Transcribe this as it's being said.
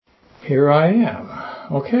Here I am.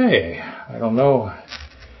 Okay. I don't know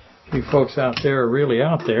if you folks out there are really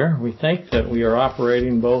out there. We think that we are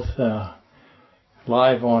operating both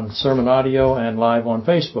live on Sermon Audio and live on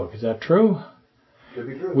Facebook. Is that true? Could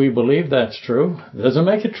be true. We believe that's true. Doesn't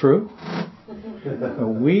make it true.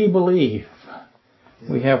 We believe.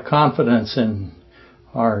 We have confidence in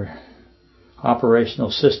our operational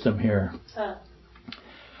system here.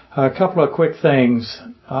 A couple of quick things.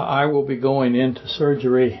 I will be going into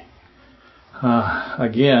surgery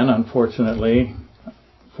again, unfortunately,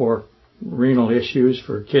 for renal issues,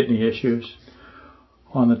 for kidney issues,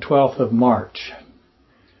 on the 12th of March.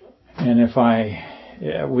 And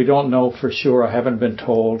we don't know for sure, I haven't been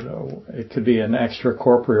told, it could be an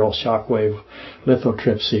extracorporeal shockwave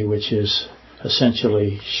lithotripsy, which is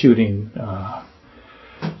essentially shooting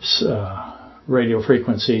radio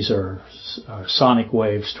frequencies or sonic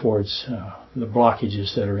waves towards the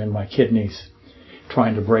blockages that are in my kidneys,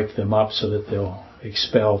 trying to break them up so that they'll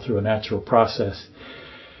expel through a natural process.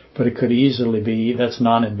 But it could easily be, that's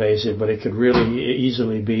non-invasive, but it could really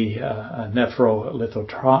easily be a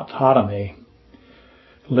nephrolithotomy.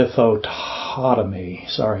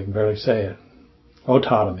 Sorry, I can barely say it.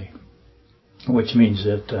 Ototomy, which means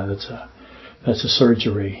that that's a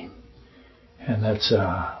surgery, and that's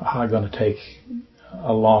going to take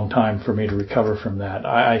a long time for me to recover from that.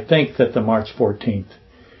 I think that the March 14th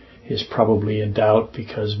is probably in doubt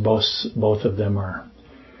because both of them are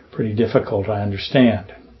pretty difficult, I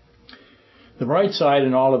understand. The bright side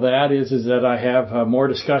in all of that is that I have more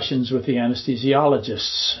discussions with the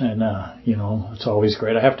anesthesiologists, and it's always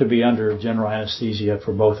great. I have to be under general anesthesia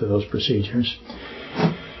for both of those procedures,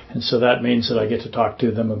 and so that means that I get to talk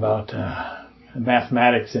to them about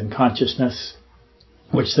mathematics and consciousness,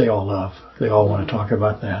 which they all love. They all want to talk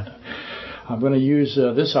about that. I'm going to use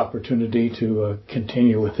this opportunity to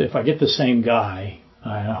continue with, if I get the same guy,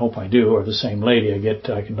 I hope I do, or the same lady, I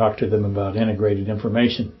can talk to them about integrated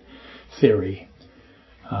information theory,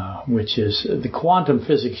 which is the quantum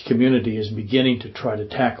physics community is beginning to try to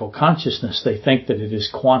tackle consciousness. They think that it is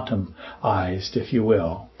quantumized, if you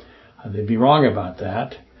will. They'd be wrong about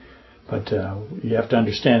that, but you have to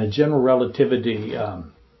understand that general relativity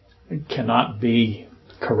cannot be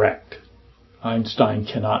correct. Einstein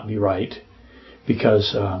cannot be right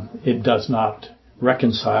because it does not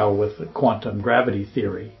reconcile with the quantum gravity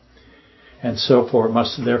theory. And so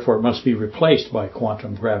therefore it must be replaced by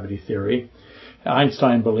quantum gravity theory.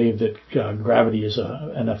 Einstein believed that gravity is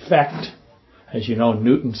an effect. As you know,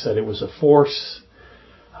 Newton said it was a force.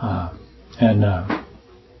 And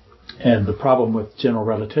the problem with general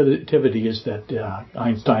relativity is that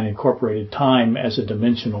Einstein incorporated time as a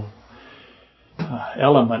dimensional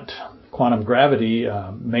element. Quantum gravity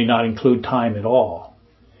may not include time at all.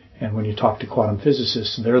 And when you talk to quantum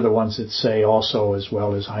physicists, they're the ones that say also, as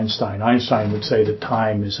well as Einstein. Einstein would say that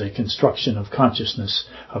time is a construction of consciousness,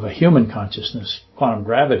 of a human consciousness. Quantum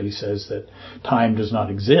gravity says that time does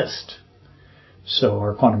not exist.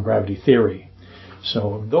 Or quantum gravity theory.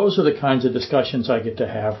 So those are the kinds of discussions I get to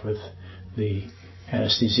have with the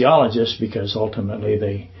anesthesiologists, because ultimately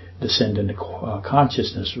they descend into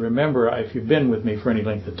consciousness. Remember, if you've been with me for any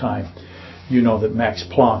length of time, you know that Max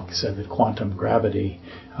Planck said that quantum gravity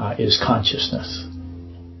is consciousness.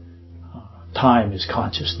 Time is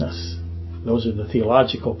consciousness. Those are the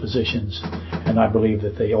theological positions, and I believe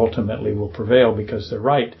that they ultimately will prevail because they're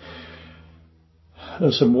right.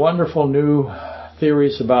 There's some wonderful new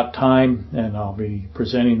theories about time, and I'll be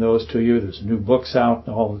presenting those to you. There's new books out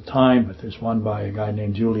all the time, but there's one by a guy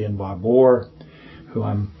named Julian Barbour, who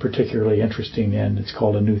I'm particularly interested in. It's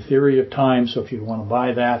called A New Theory of Time, so if you want to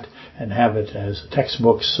buy that and have it as a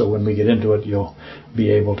textbook, so when we get into it, you'll be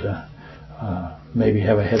able to maybe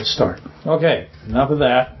have a head start. Okay, enough of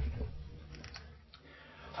that.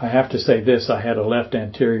 I have to say this, I had a left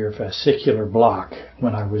anterior fascicular block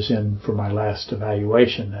when I was in for my last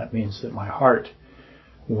evaluation. That means that my heart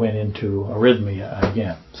went into arrhythmia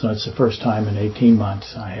again. So it's the first time in 18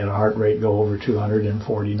 months I had a heart rate go over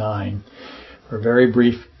 249. For a very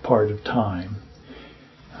brief part of time.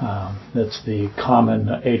 That's the common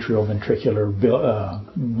atrioventricular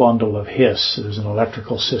bundle of His. There's an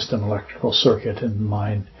electrical system, electrical circuit, and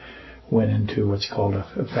mine went into what's called a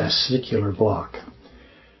fascicular block.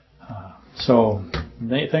 So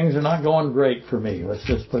things are not going great for me. Let's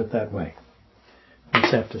just put it that way. We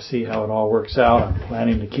just have to see how it all works out. I'm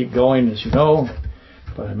planning to keep going, as you know,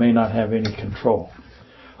 but I may not have any control.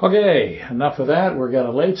 Okay, enough of that. We've got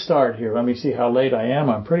a late start here. Let me see how late I am.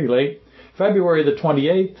 I'm pretty late. February the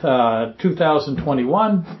 28th,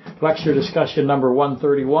 2021, lecture discussion number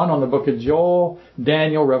 131 on the book of Joel,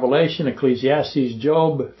 Daniel, Revelation, Ecclesiastes,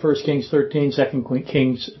 Job, 1 Kings 13, 2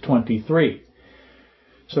 Kings 23.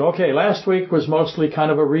 So, okay, last week was mostly kind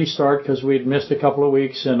of a restart because we'd missed a couple of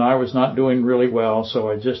weeks and I was not doing really well, so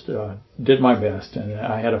I just did my best. And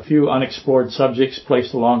I had a few unexplored subjects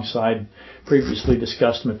placed alongside previously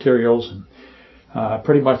discussed materials. And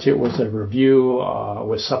pretty much it was a review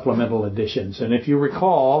with supplemental additions. And if you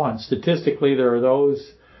recall, and statistically there are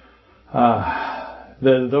those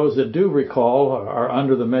that do recall are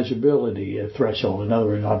under the measurability threshold. In other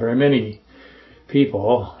words, not very many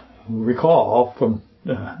people recall from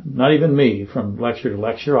not even me, from lecture to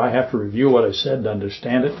lecture. I have to review what I said to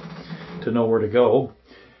understand it, to know where to go.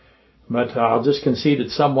 But I'll just concede that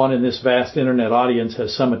someone in this vast internet audience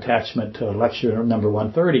has some attachment to lecture number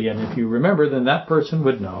 130. And if you remember, then that person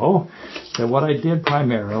would know that what I did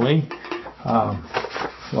primarily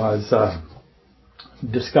was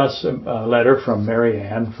discuss a letter from Mary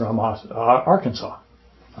Ann from Arkansas.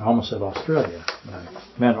 I almost said Australia, but I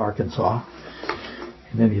meant Arkansas.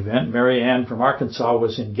 In any event, Mary Ann from Arkansas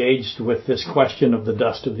was engaged with this question of the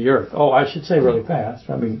dust of the earth. Oh, I should say really fast.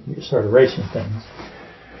 I mean, you start erasing things.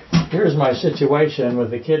 Here's my situation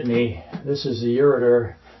with the kidney. This is the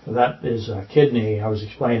ureter. That is a kidney. I was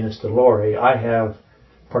explaining this to Lori. I have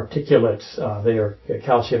particulates. They are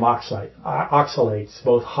calcium oxalates,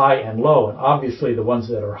 both high and low. And obviously the ones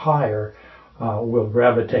that are higher will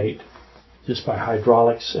gravitate just by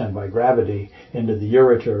hydraulics and by gravity into the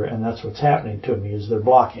ureter, and that's what's happening to me, is they're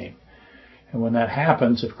blocking. And when that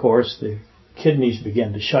happens, of course, the kidneys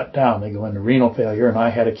begin to shut down. They go into renal failure, and I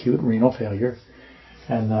had acute renal failure.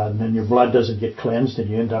 And then your blood doesn't get cleansed, and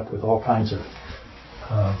you end up with all kinds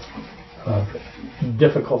of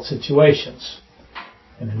difficult situations.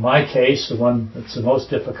 And in my case, the one that's the most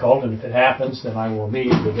difficult, and if it happens, then I will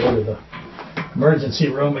immediately go to the emergency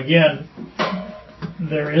room again.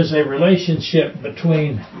 There is a relationship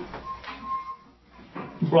between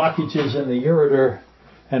blockages in the ureter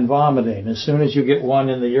and vomiting. As soon as you get one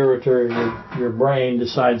in the ureter, your brain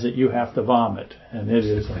decides that you have to vomit, and it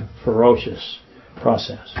is a ferocious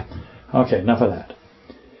process. Okay, enough of that.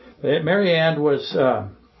 Mary Ann was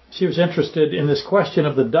interested in this question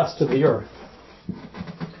of the dust of the earth,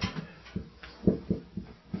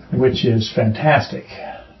 which is fantastic.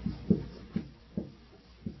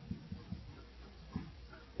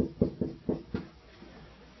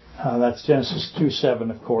 That's Genesis 2:7,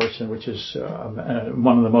 of course, and which is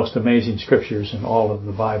one of the most amazing scriptures in all of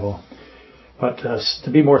the Bible. But to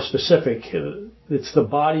be more specific, it's the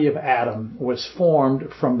body of Adam was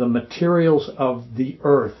formed from the materials of the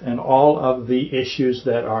earth and all of the issues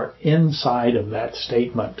that are inside of that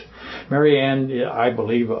statement. Mary Ann, I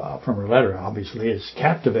believe, from her letter, obviously, is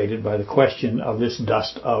captivated by the question of this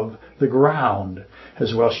dust of the ground,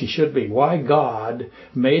 as well she should be. Why God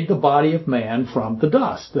made the body of man from the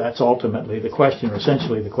dust. That's ultimately the question, or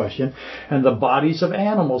essentially the question. And the bodies of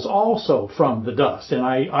animals also from the dust. And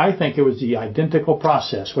I think it was the identical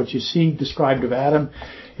process. What you see described of Adam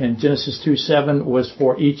in Genesis 2:7 was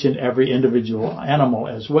for each and every individual animal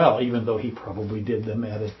as well, even though he probably did them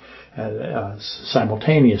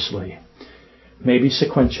simultaneously. Maybe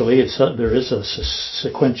sequentially. There is a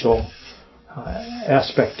sequential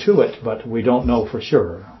aspect to it, but we don't know for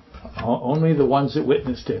sure. Only the ones that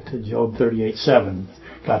witnessed it, Job 38:7,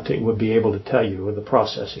 would be able to tell you the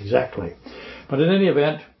process exactly. But in any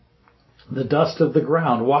event, the dust of the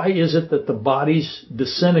ground. Why is it that the bodies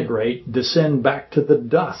descend back to the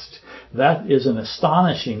dust? That is an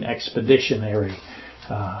astonishing expeditionary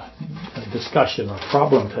discussion or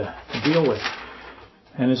problem to deal with.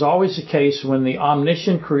 And is always the case when the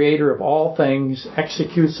omniscient creator of all things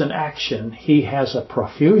executes an action, he has a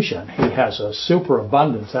profusion, he has a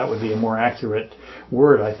superabundance, that would be a more accurate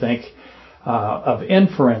word, I think, of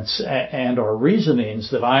inference and or reasonings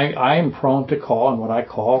that I am prone to call and what I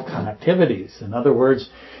call connectivities. In other words,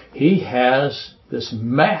 he has this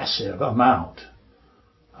massive amount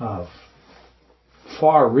of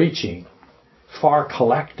far-reaching,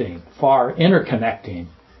 far-collecting, far-interconnecting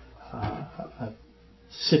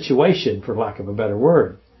situation, for lack of a better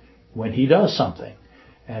word, when he does something.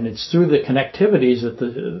 And it's through the connectivities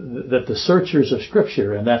that the searchers of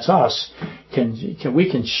Scripture, and that's us, we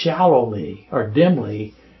can shallowly or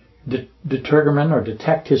dimly determine or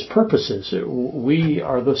detect his purposes. We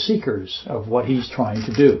are the seekers of what he's trying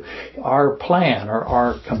to do. Our plan, or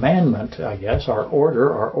our commandment, I guess, our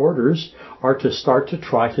orders are to start to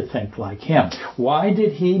try to think like him. Why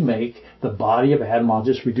did he make the body of Adam, I'll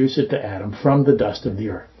just reduce it to Adam, from the dust of the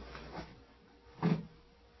earth?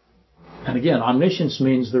 And again, omniscience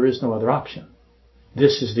means there is no other option.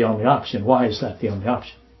 This is the only option. Why is that the only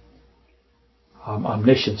option?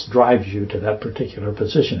 Omniscience drives you to that particular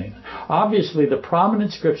positioning. Obviously, the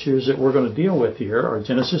prominent scriptures that we're going to deal with here are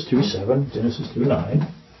Genesis 2:7, Genesis 2:9.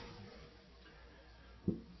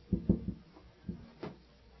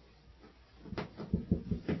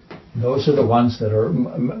 Those are the ones that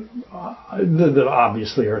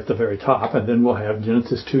obviously are at the very top, and then we'll have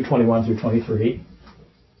Genesis 2:21 through 23.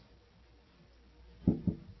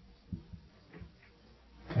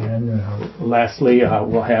 And lastly,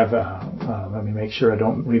 we'll have, let me make sure I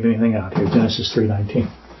don't leave anything out here, Genesis 3:19.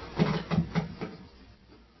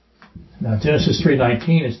 Now, Genesis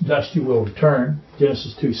 3:19 is dust you will return.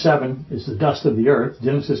 Genesis 2:7 is the dust of the earth.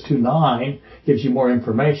 Genesis 2:9 gives you more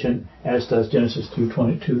information, as does Genesis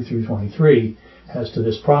 2:22 through 23, as to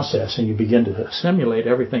this process. And you begin to assimilate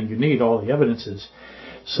everything you need, all the evidences,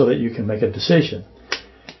 so that you can make a decision.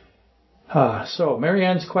 So Mary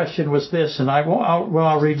Ann's question was this, and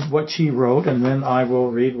I'll read what she wrote, and then I will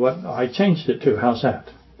read what I changed it to. How's that?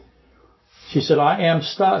 She said, I am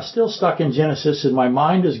still stuck in Genesis, and my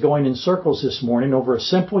mind is going in circles this morning over a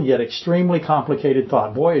simple yet extremely complicated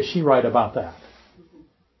thought. Boy, is she right about that.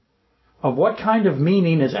 Of what kind of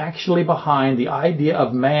meaning is actually behind the idea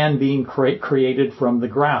of man being created from the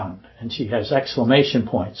ground? And she has exclamation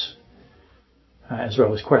points as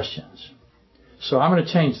well as questions. So I'm going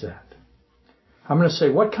to change that. I'm going to say,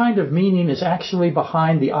 what kind of meaning is actually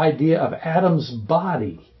behind the idea of Adam's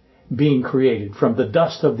body being created from the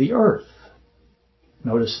dust of the earth?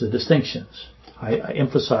 Notice the distinctions. I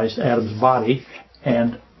emphasized Adam's body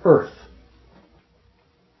and earth.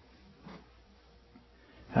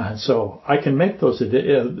 So I can make those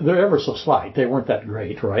additions. They're ever so slight. They weren't that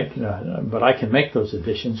great, right? But I can make those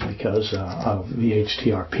additions because of the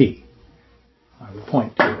HTRP. I would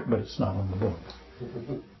point to it, but it's not on the board.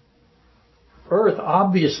 Earth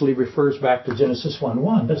obviously refers back to Genesis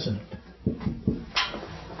 1:1, doesn't it?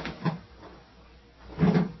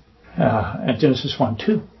 And Genesis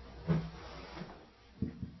 1:2.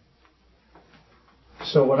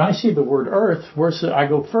 So when I see the word earth, where's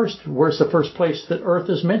the first place that earth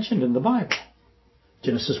is mentioned in the Bible?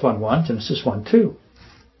 Genesis 1:1, Genesis 1:2.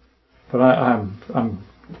 But I'm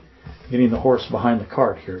getting the horse behind the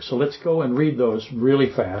cart here. So let's go and read those really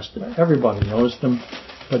fast. Everybody knows them,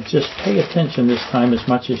 but just pay attention this time as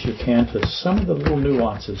much as you can to some of the little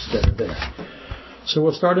nuances that are there. So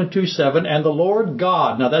we'll start in 2:7. And the Lord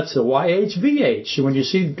God, now that's the YHVH. When you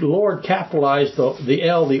see Lord capitalized, the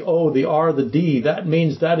L, the O, the R, the D, that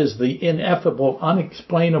means that is the ineffable,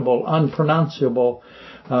 unexplainable, unpronounceable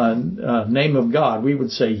name of God. We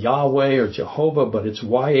would say Yahweh or Jehovah, but it's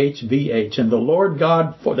YHVH. And the Lord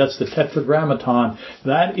God, that's the Tetragrammaton.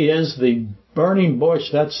 That is the burning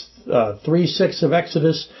bush. That's 3:6 of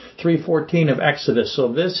Exodus, 3:14 of Exodus. So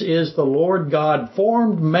this is the Lord God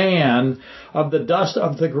formed man of the dust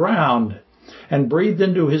of the ground and breathed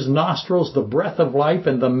into his nostrils the breath of life,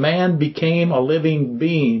 and the man became a living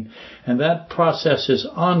being. And that process is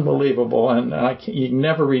unbelievable, and you can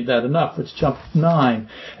never read that enough. Let's jump 9.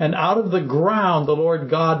 And out of the ground the Lord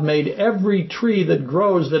God made every tree that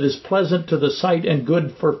grows that is pleasant to the sight and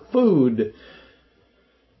good for food.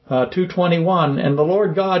 2:21, and the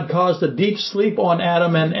Lord God caused a deep sleep on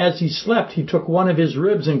Adam, and as he slept, he took one of his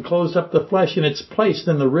ribs and closed up the flesh in its place.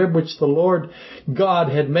 Then the rib which the Lord God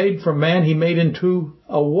had made from man, he made into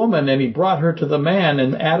a woman, and he brought her to the man.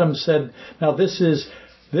 And Adam said, now this is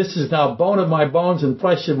now bone of my bones and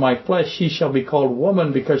flesh of my flesh. She shall be called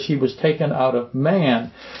woman because she was taken out of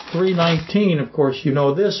man. 3:19, of course, you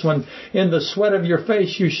know this one. In the sweat of your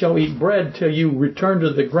face you shall eat bread till you return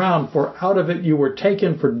to the ground, for out of it you were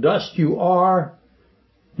taken, for dust you are.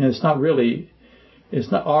 And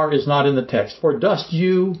R is not in the text. For dust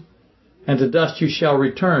you, and to dust you shall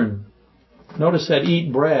return. Notice that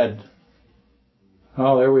eat bread.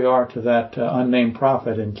 Oh, there we are to that unnamed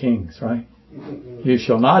prophet in Kings, right? You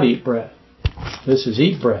shall not eat bread. This is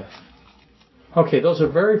eat bread. Okay, those are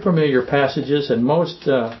very familiar passages, and most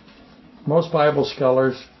Bible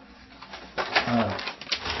scholars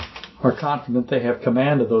are confident they have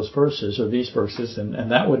command of those verses, or these verses,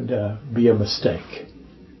 and that would be a mistake.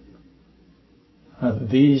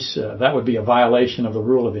 That would be a violation of the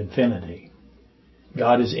rule of infinity.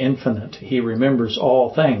 God is infinite. He remembers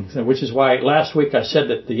all things, which is why last week I said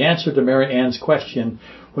that the answer to Mary Ann's question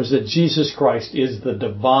was that Jesus Christ is the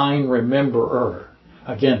divine rememberer.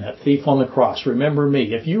 Again, that thief on the cross. Remember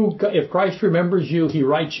me. If Christ remembers you, he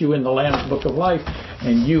writes you in the Lamb's Book of Life,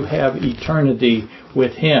 and you have eternity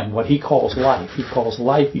with him. What he calls life. He calls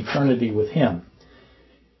life eternity with him.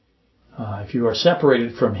 If you are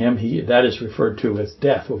separated from Him, that is referred to as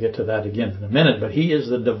death. We'll get to that again in a minute. But He is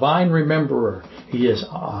the divine rememberer. He is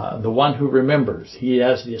the one who remembers. He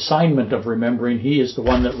has the assignment of remembering. He is the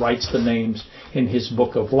one that writes the names in His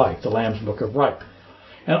book of life, the Lamb's book of life.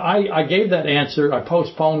 And I gave that answer. I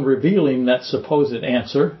postponed revealing that supposed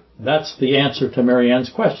answer. That's the answer to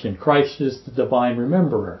Marianne's question. Christ is the divine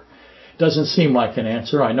rememberer. Doesn't seem like an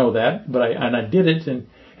answer. I know that. But I did it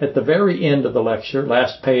at the very end of the lecture,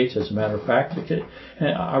 last page, as a matter of fact.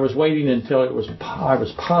 I was waiting until I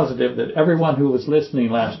was positive that everyone who was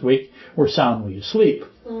listening last week were soundly asleep.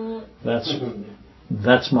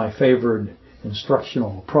 That's my favored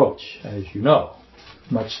instructional approach, as you know,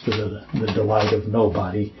 much to the delight of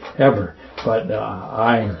nobody ever. But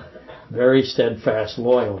I'm very steadfast,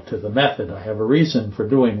 loyal to the method. I have a reason for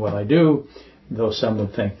doing what I do, though some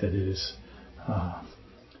would think that it is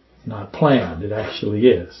not planned. It actually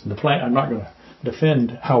is. I'm not going to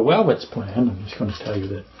defend how well it's planned. I'm just going to tell you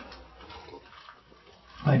that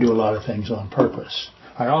I do a lot of things on purpose.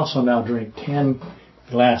 I also now drink 10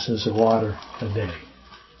 glasses of water a day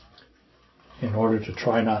in order to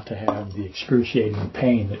try not to have the excruciating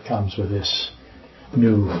pain that comes with this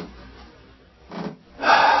new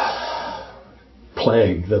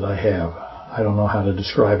plague that I have. I don't know how to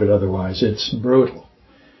describe it otherwise. It's brutal.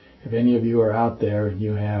 If any of you are out there and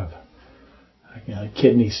you have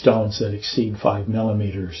kidney stones that exceed 5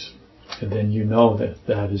 millimeters, then you know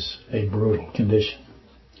that is a brutal condition.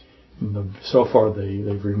 So far,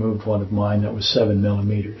 they've removed one of mine that was 7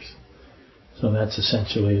 millimeters. So that's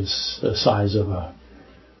essentially the size of a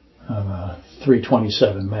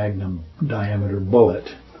 327 Magnum diameter bullet.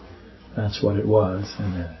 That's what it was.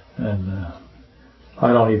 And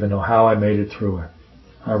I don't even know how I made it through it.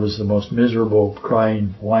 I was the most miserable,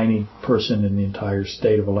 crying, whiny person in the entire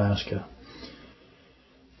state of Alaska.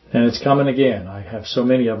 And it's coming again. I have so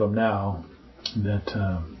many of them now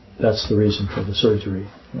that that's the reason for the surgery.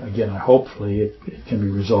 Again, hopefully it can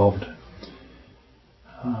be resolved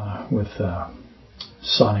with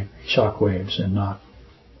sonic shock waves and not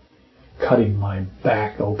cutting my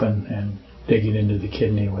back open and digging into the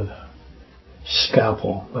kidney with a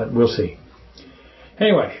scalpel. But we'll see.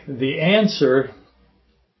 Anyway, the answer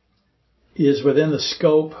is within the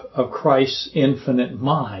scope of Christ's infinite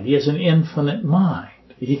mind. He has an infinite mind.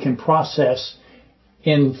 He can process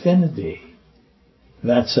infinity.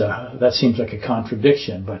 That seems like a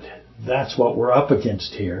contradiction, but that's what we're up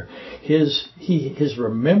against here. His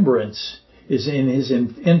remembrance is in His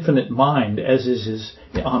infinite mind, as is His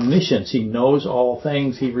omniscience. He knows all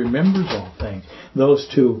things. He remembers all things. Those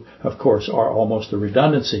two, of course, are almost a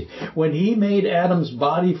redundancy. When He made Adam's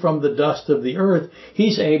body from the dust of the earth,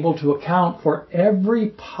 He's able to account for every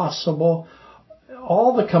possible,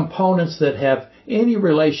 all the components that have any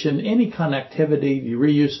relation, any connectivity. You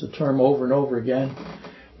reuse the term over and over again.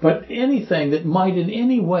 But anything that might in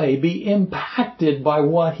any way be impacted by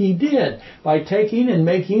what He did, by taking and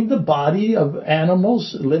making the body of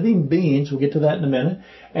animals, living beings, we'll get to that in a minute,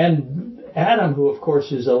 and Adam, who of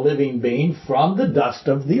course is a living being, from the dust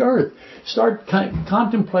of the earth. Start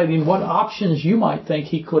contemplating what options you might think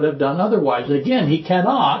He could have done otherwise. Again, He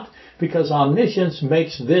cannot, because omniscience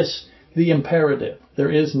makes this the imperative. There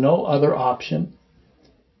is no other option.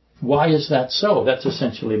 Why is that so? That's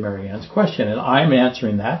essentially Marianne's question. And I'm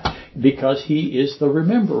answering that because He is the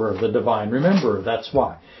rememberer, the divine rememberer. That's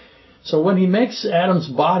why. So when He makes Adam's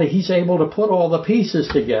body, He's able to put all the pieces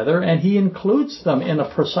together and He includes them in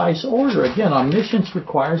a precise order. Again, omniscience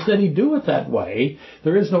requires that He do it that way.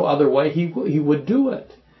 There is no other way He would do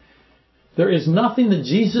it. There is nothing that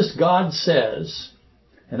Jesus God says,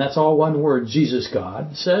 and that's all one word, Jesus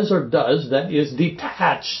God, says or does, that is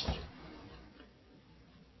detached.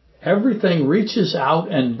 Everything reaches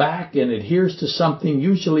out and back and adheres to something,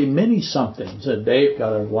 usually many somethings. Dave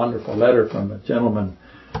got a wonderful letter from a gentleman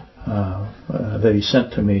that he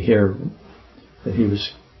sent to me here that he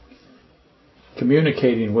was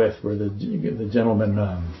communicating with, where the gentleman,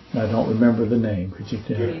 I don't remember the name. Could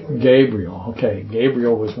you? Gabriel. Okay,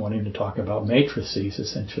 Gabriel was wanting to talk about matrices,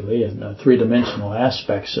 essentially, and three-dimensional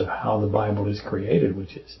aspects of how the Bible is created,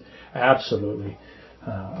 which is absolutely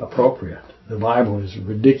appropriate. The Bible is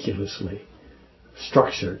ridiculously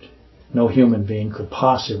structured. No human being could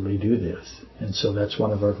possibly do this. And so that's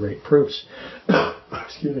one of our great proofs.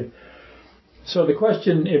 Excuse me. So the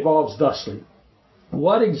question evolves thusly.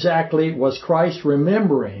 What exactly was Christ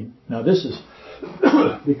remembering? Now this is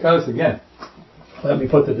because, again, let me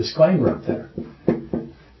put the disclaimer up there.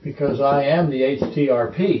 Because I am the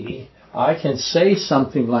HTRP, I can say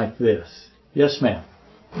something like this. Yes, ma'am.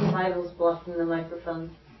 The Bible's blocking the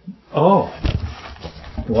microphone. Oh,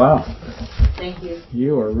 wow. Thank you.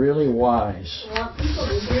 You are really wise. I want people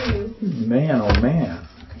to hear you. Man, oh man.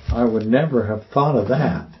 I would never have thought of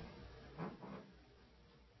that.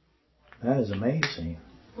 That is amazing.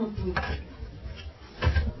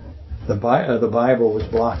 The Bible was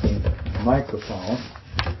blocking the microphone.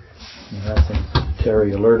 And I think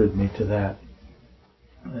Terry alerted me to that.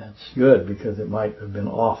 That's good because it might have been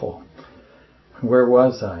awful. Where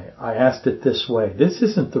was I? I asked it this way. This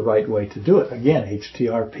isn't the right way to do it. Again,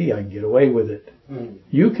 HTRP, I can get away with it.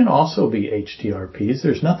 You can also be HTRPs.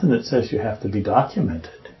 There's nothing that says you have to be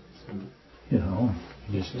documented. You know,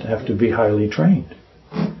 you just have to be highly trained.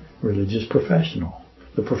 Religious professional.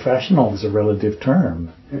 The professional is a relative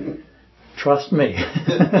term. Trust me.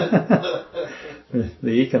 The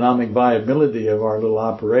economic viability of our little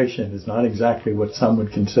operation is not exactly what some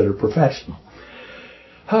would consider professional.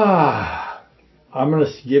 I'm going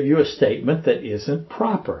to give you a statement that isn't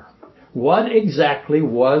proper. What exactly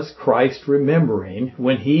was Christ remembering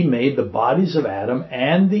when he made the bodies of Adam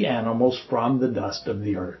and the animals from the dust of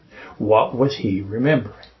the earth? What was he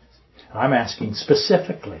remembering? I'm asking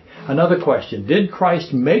specifically. Another question. Did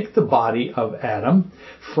Christ make the body of Adam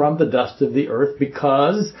from the dust of the earth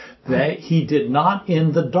because he did not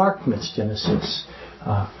in the darkness? Genesis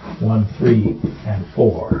 1, 3, and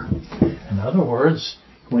 4. In other words,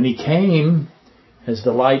 when he came as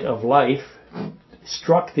the light of life,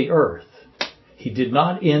 struck the earth, he did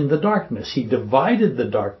not end the darkness. He divided the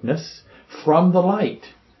darkness from the light.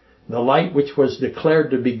 The light which was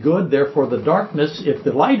declared to be good, therefore the darkness, if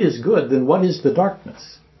the light is good, then what is the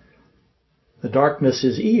darkness? The darkness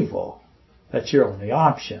is evil. That's your only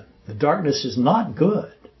option. The darkness is not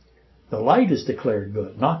good. The light is declared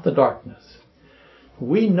good, not the darkness.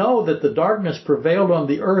 We know that the darkness prevailed on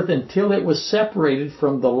the earth until it was separated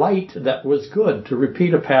from the light that was good. To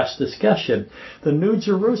repeat a past discussion, the New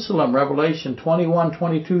Jerusalem, Revelation 21,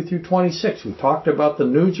 22 through 26. We talked about the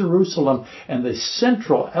New Jerusalem, and the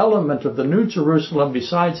central element of the New Jerusalem,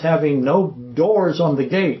 besides having no doors on the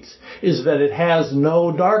gates, is that it has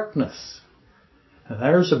no darkness. And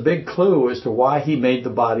there's a big clue as to why he made the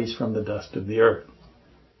bodies from the dust of the earth.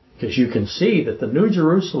 Because you can see that the New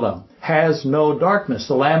Jerusalem has no darkness.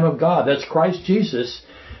 The Lamb of God, that's Christ Jesus.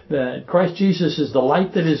 Christ Jesus is the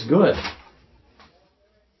light that is good.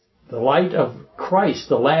 The light of Christ,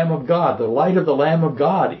 the Lamb of God, the light of the Lamb of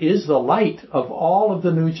God is the light of all of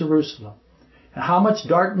the New Jerusalem. And how much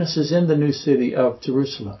darkness is in the new city of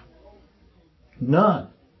Jerusalem? None.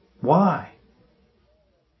 Why?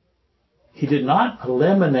 He did not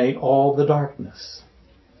eliminate all the darkness.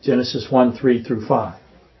 Genesis 1, 3 through 5.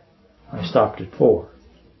 I stopped at 4.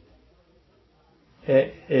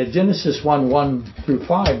 At Genesis 1, 1 through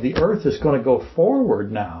 5, the earth is going to go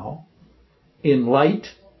forward now in light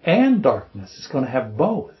and darkness. It's going to have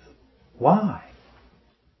both. Why?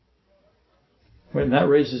 And that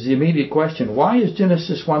raises the immediate question, why is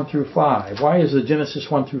Genesis 1 through 5? Why is the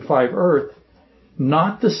Genesis 1 through 5 earth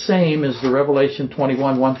not the same as the Revelation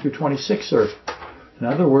 21, 1 through 26 earth? In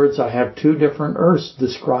other words, I have two different earths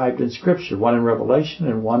described in Scripture, one in Revelation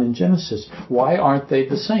and one in Genesis. Why aren't they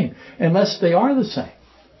the same? Unless they are the same,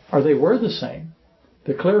 or they were the same.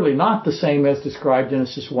 They're clearly not the same as described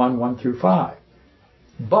Genesis 1, 1 through 5.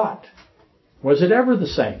 But, was it ever the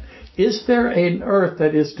same? Is there an earth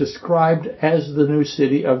that is described as the new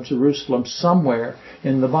city of Jerusalem somewhere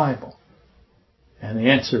in the Bible? And the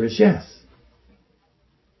answer is yes.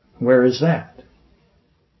 Where is that?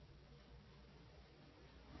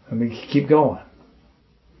 Let me keep going.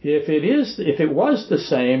 If it was the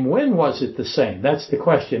same, when was it the same? That's the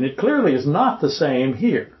question. It clearly is not the same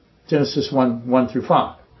here. Genesis 1, 1 through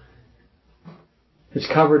 5.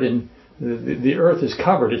 It's covered in, the earth is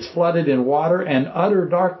covered. It's flooded in water and utter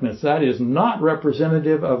darkness. That is not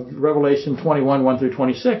representative of Revelation 21, 1 through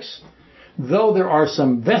 26. Though there are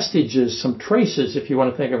some vestiges, some traces, if you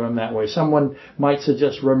want to think of them that way. Someone might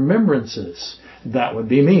suggest remembrances. That would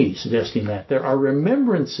be me suggesting that. There are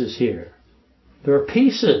remembrances here. There are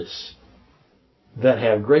pieces that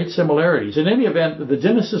have great similarities. In any event, the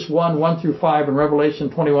Genesis 1, 1 through 5 and Revelation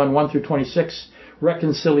 21, 1 through 26,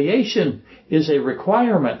 reconciliation is a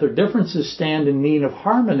requirement. Their differences stand in need of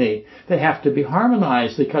harmony. They have to be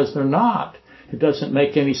harmonized because they're not. It doesn't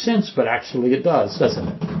make any sense, but actually it does, doesn't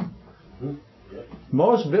it?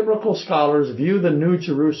 Most biblical scholars view the New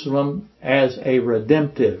Jerusalem as a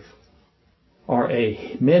redemptive or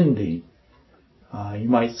a mending, you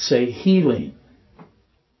might say healing.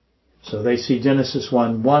 So they see Genesis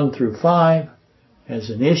 1, 1 through 5 as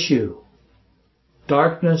an issue.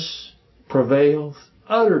 Darkness prevails,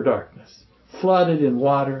 utter darkness, flooded in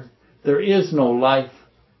water. There is no life.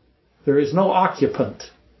 There is no occupant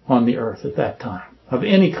on the earth at that time of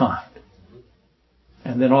any kind.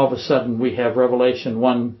 And then all of a sudden we have Revelation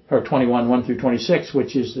 21, 1 through 26,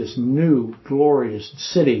 which is this new glorious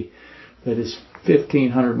city that is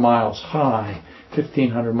 1,500 miles high,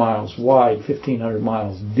 1,500 miles wide, 1,500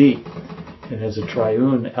 miles deep. It has a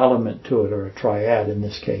triune element to it, or a triad in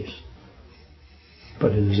this case.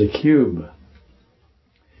 But it is a cube.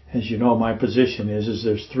 As you know, my position is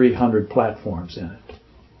there's 300 platforms in it.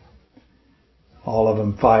 All of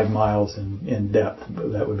them 5 miles in depth.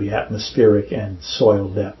 That would be atmospheric and soil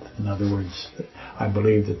depth. In other words, I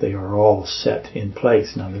believe that they are all set in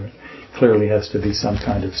place. Now, there clearly has to be some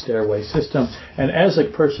kind of stairway system. And as a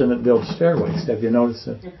person that builds stairways, have you noticed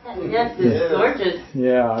that? Yes, it's gorgeous.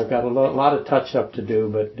 Yeah, I've got a lot of touch-up to do,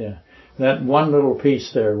 but that one little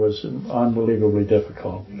piece there was unbelievably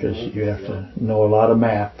difficult because you have to know a lot of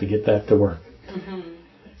math to get that to work. Mm-hmm.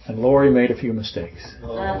 And Lori made a few mistakes.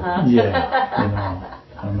 Uh-huh. Yeah,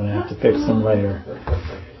 I'm going to have to fix them later.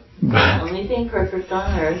 The only thing perfect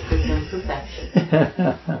on earth is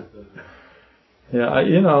imperfection. Yeah,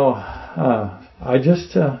 I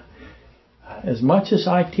just, as much as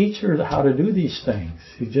I teach her how to do these things,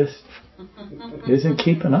 she just isn't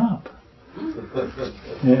keeping up.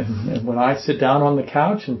 And when I sit down on the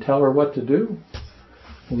couch and tell her what to do,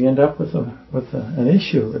 we end up with an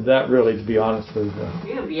issue. That really, to be honest with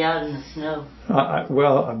you. You'll be out in the snow.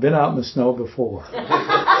 Well, I've been out in the snow before.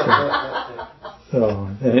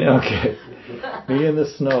 Okay. Me and the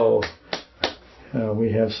snow,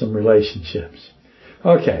 we have some relationships.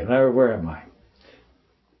 Okay, now where am I?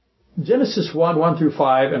 Genesis 1 through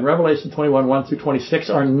 5, and Revelation 21, 1 through 26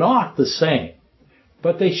 are not the same.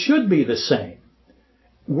 But they should be the same.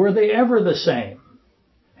 Were they ever the same?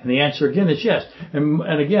 And the answer again is yes. And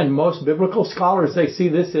again, most biblical scholars, they see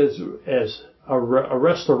this as a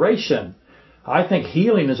restoration. I think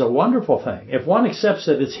healing is a wonderful thing. If one accepts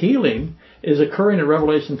that its healing is occurring in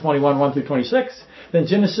Revelation 21, 1 through 26, then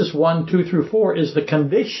Genesis 1, 2 through 4 is the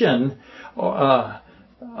condition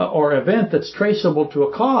or event that's traceable to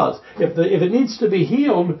a cause. If it needs to be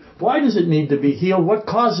healed, why does it need to be healed? What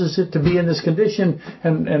causes it to be in this condition?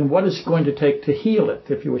 And what is it going to take to heal it,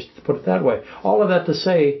 if you wish to put it that way? All of that to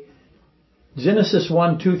say, Genesis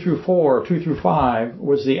 1, 2 through 4, 2 through 5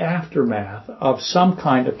 was the aftermath of some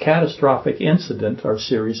kind of catastrophic incident or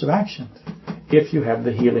series of actions, if you have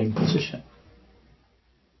the healing position.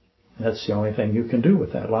 That's the only thing you can do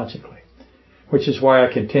with that logically. Which is why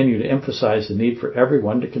I continue to emphasize the need for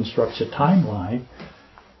everyone to construct a timeline.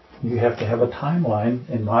 You have to have a timeline,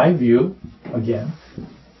 in my view, again,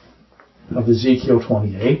 of Ezekiel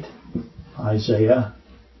 28, Isaiah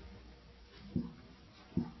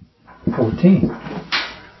 14.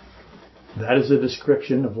 That is a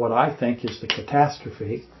description of what I think is the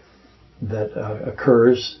catastrophe that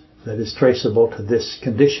occurs, that is traceable to this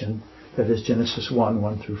condition, that is Genesis 1,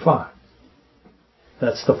 1 through 5.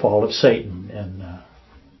 That's the fall of Satan,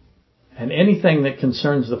 and anything that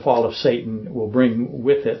concerns the fall of Satan will bring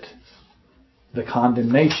with it the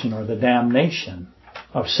condemnation or the damnation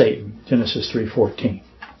of Satan, Genesis 3:14.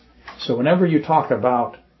 So whenever you talk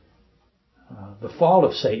about the fall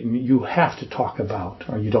of Satan, you have to talk about,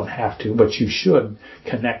 or you don't have to, but you should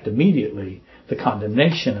connect immediately the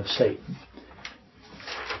condemnation of Satan.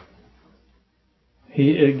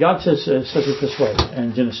 God says it this way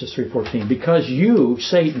in Genesis 3:14. Because you,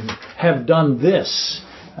 Satan, have done this.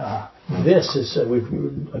 This is,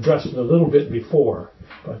 we've addressed it a little bit before,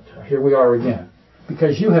 but here we are again.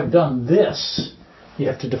 Because you have done this, you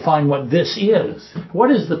have to define what this is. What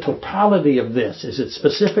is the totality of this? Is it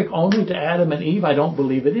specific only to Adam and Eve? I don't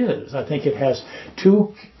believe it is. I think it has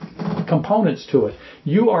two components to it.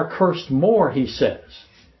 You are cursed more, he says.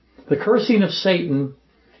 The cursing of Satan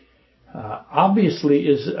obviously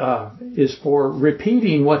is for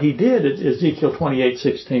repeating what he did at Ezekiel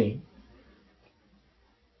 28:16.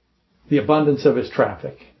 The abundance of his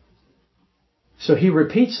traffic. So he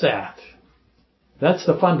repeats that. That's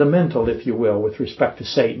the fundamental, if you will, with respect to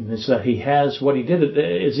Satan, is that he has what he did at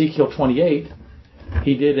Ezekiel 28,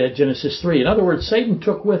 he did at Genesis 3. In other words, Satan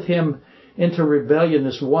took with him into rebellion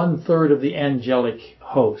this 1/3 of the angelic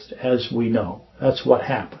host, as we know. That's what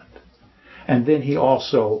happened. And then he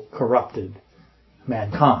also corrupted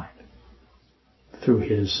mankind through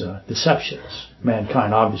his deceptions.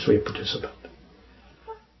 Mankind, obviously, a participant.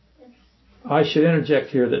 I should interject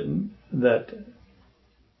here that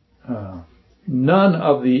none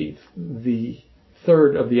of the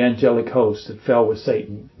third of the angelic host that fell with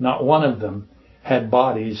Satan, not one of them had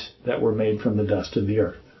bodies that were made from the dust of the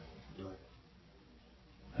earth.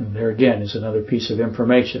 And there again is another piece of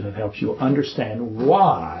information that helps you understand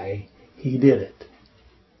why he did it.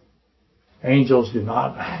 Angels do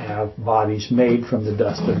not have bodies made from the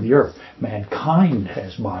dust of the earth. Mankind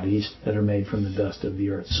has bodies that are made from the dust of the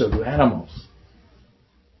earth. So do animals.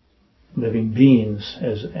 Living beings,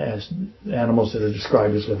 as animals that are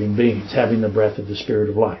described as living beings, having the breath of the Spirit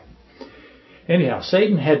of life. Anyhow,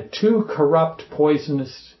 Satan had two corrupt,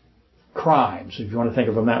 poisonous crimes, if you want to think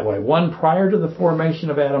of them that way. One prior to the formation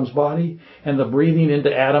of Adam's body and the breathing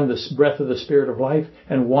into Adam the breath of the Spirit of life,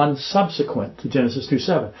 and one subsequent to Genesis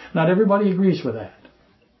 2:7. Not everybody agrees with that.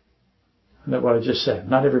 That's what I just said.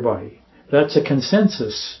 Not everybody. That's a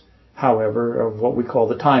consensus, however, of what we call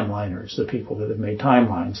the timeliners, the people that have made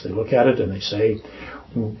timelines. They look at it and they say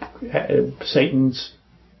Satan's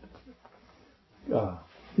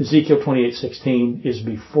Ezekiel 28:16 is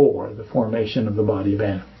before the formation of the body of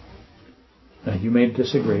Adam. Now, you may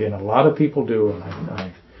disagree, and a lot of people do,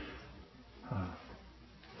 and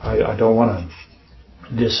I don't want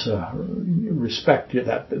to disrespect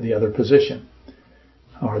the other position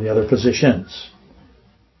or the other positions.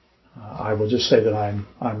 I will just say that I'm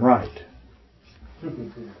right.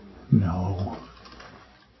 No.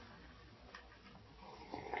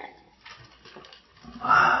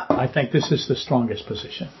 I think this is the strongest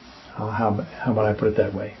position. How about I put it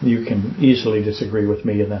that way? You can easily disagree with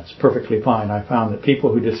me, and that's perfectly fine. I found that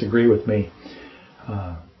people who disagree with me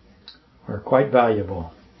are quite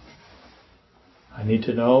valuable. I need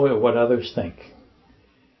to know what others think.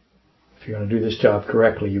 If you're going to do this job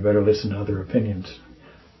correctly, you better listen to other opinions.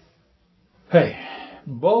 Hey,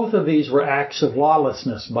 both of these were acts of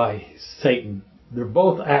lawlessness by Satan. They're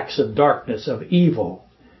both acts of darkness, of evil,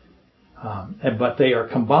 but they are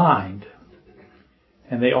combined.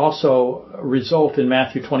 And they also result in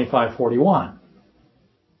Matthew 25:41.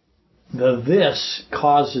 This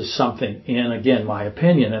causes something in, again, my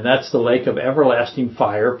opinion, and that's the lake of everlasting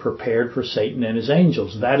fire prepared for Satan and his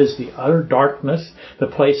angels. That is the utter darkness, the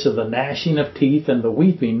place of the gnashing of teeth and the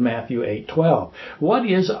weeping, Matthew 8:12. What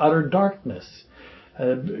is utter darkness?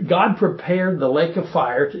 God prepared the lake of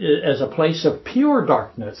fire as a place of pure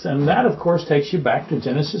darkness, and that, of course, takes you back to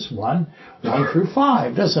Genesis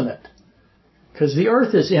 1:1-5, doesn't it? Because the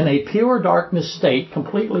earth is in a pure darkness state,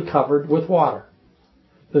 completely covered with water.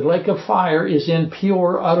 The lake of fire is in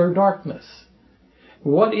pure, utter darkness.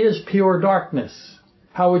 What is pure darkness?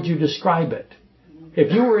 How would you describe it?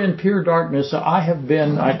 If you were in pure darkness,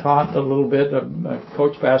 I taught a little bit,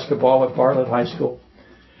 coached basketball at Bartlett High School,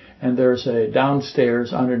 and there's a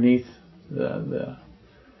downstairs underneath the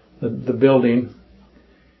building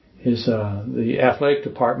is the athletic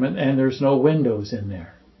department, and there's no windows in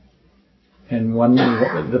there. And when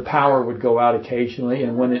the power would go out occasionally,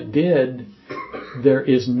 and when it did, there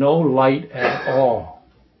is no light at all.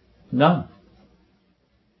 None.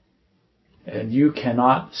 And you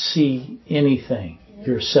cannot see anything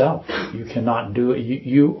yourself. You cannot do it.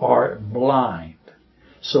 You are blind.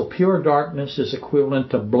 So pure darkness is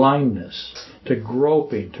equivalent to blindness, to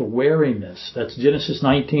groping, to weariness. That's Genesis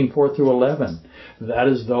 19:4-11. That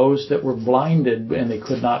is those that were blinded and they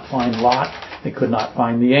could not find Lot. They could not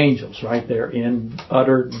find the angels, right? They're in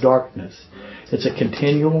utter darkness. It's a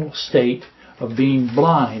continual state of being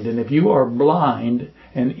blind. And if you are blind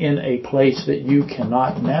and in a place that you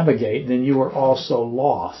cannot navigate, then you are also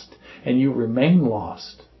lost. And you remain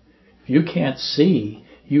lost. If you can't see,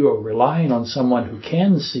 you are relying on someone who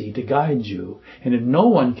can see to guide you. And if no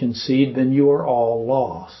one can see, then you are all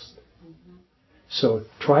lost. So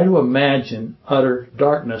try to imagine utter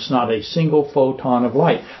darkness, not a single photon of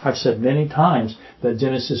light. I've said many times that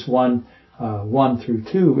Genesis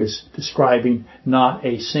 1:1-2 is describing not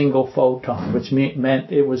a single photon, which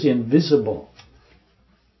meant it was invisible.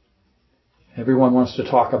 Everyone wants to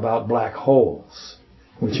talk about black holes,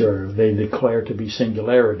 which they declare to be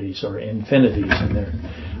singularities or infinities. And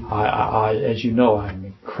as you know, I'm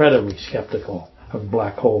incredibly skeptical of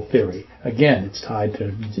black hole theory. Again, it's tied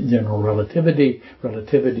to general relativity.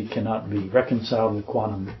 Relativity cannot be reconciled with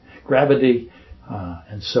quantum gravity,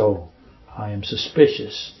 and so I am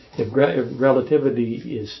suspicious. If relativity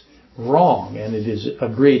is wrong, and it is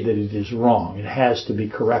agreed that it is wrong, it has to be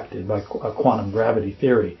corrected by a quantum gravity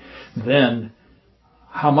theory, then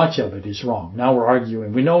how much of it is wrong? Now we're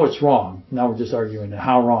arguing. We know it's wrong. Now we're just arguing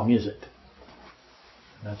how wrong is it?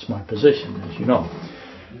 That's my position, as you know.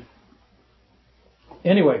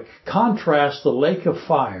 Anyway, contrast the lake of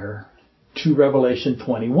fire to Revelation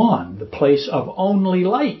 21, the place of only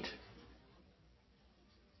light.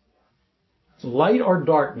 Light or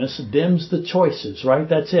darkness dims the choices, right?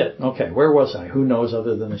 That's it. Okay, where was I? Who knows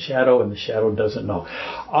other than the shadow, and the shadow doesn't know.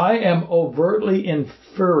 I am overtly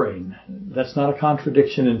inferring, that's not a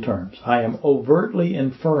contradiction in terms, I am overtly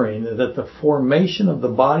inferring that the formation of the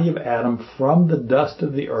body of Adam from the dust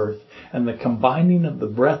of the earth and the combining of the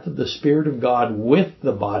breath of the Spirit of God with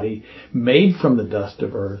the body made from the dust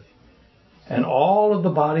of earth and all of the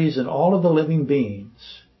bodies and all of the living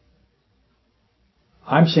beings,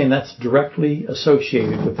 I'm saying that's directly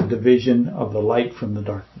associated with the division of the light from the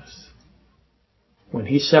darkness. When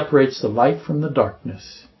he separates the light from the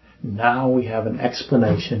darkness, now we have an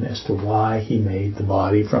explanation as to why he made the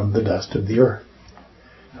body from the dust of the earth.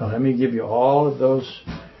 Now let me give you all of those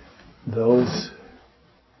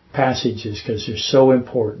passages because they're so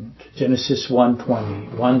important. Genesis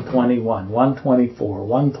 1:20, 1:21, 1:24,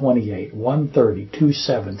 1:28, 1:30,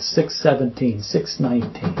 2:7, 6:17,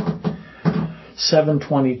 6:19.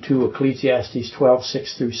 7:22, Ecclesiastes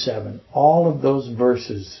 12:6 through 7. All of those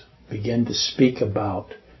verses begin to speak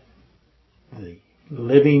about the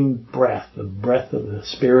living breath, the breath of the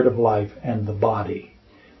Spirit of life and the body.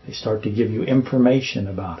 They start to give you information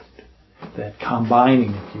about it. That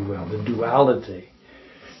combining, if you will, the duality.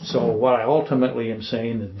 So what I ultimately am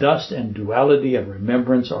saying, the dust and duality of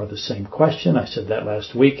remembrance are the same question. I said that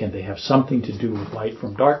last week, and they have something to do with light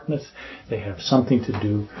from darkness. They have something to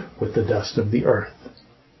do with the dust of the earth.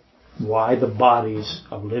 Why the bodies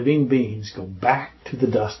of living beings go back to the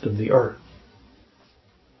dust of the earth.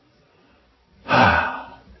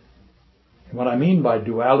 What I mean by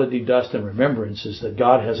duality, dust, and remembrance is that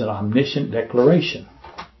God has an omniscient declaration.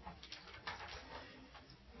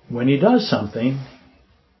 When he does something,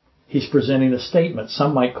 he's presenting a statement.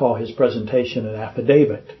 Some might call his presentation an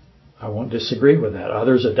affidavit. I won't disagree with that.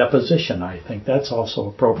 Others a deposition. I think that's also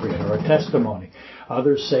appropriate, or a testimony.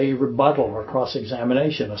 Others say rebuttal or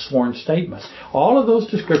cross-examination, a sworn statement. All of those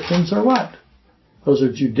descriptions are what? Those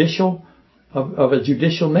are judicial, of a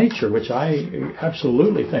judicial nature, which I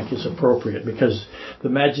absolutely think is appropriate because the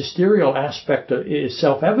magisterial aspect is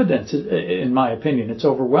self-evident, in my opinion. It's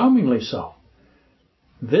overwhelmingly so.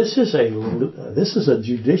 This is a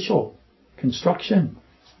judicial construction.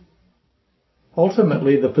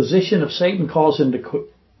 Ultimately, the position of Satan calls into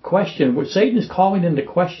question, Satan is calling into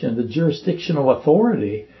question the jurisdictional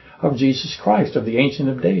authority of Jesus Christ, of the Ancient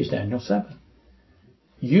of Days, Daniel 7.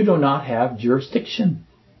 You do not have jurisdiction,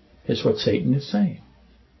 is what Satan is saying.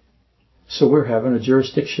 So we're having a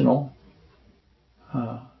jurisdictional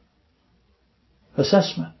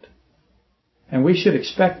assessment. And we should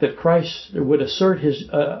expect that Christ would assert his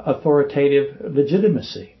authoritative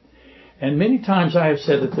legitimacy. And many times I have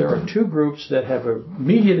said that there are two groups that have an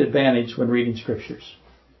immediate advantage when reading scriptures.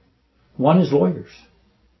 One is lawyers,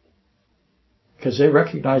 because they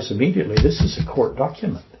recognize immediately this is a court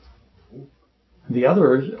document. The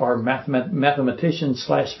others are mathematicians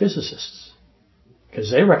 / physicists,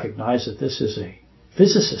 because they recognize that this is a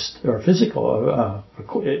physicist or physical.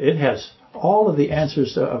 It has all of the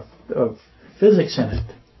answers of physics in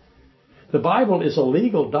it. The Bible is a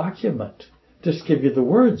legal document. Just give you the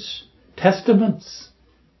words. Testaments,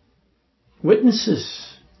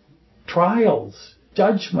 witnesses, trials,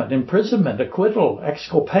 judgment, imprisonment, acquittal,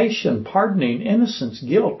 exculpation, pardoning, innocence,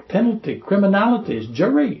 guilt, penalty, criminalities,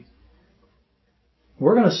 jury.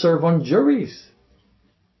 We're going to serve on juries.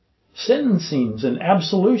 Sentencings and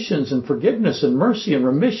absolutions and forgiveness and mercy and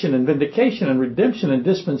remission and vindication and redemption and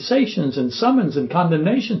dispensations and summons and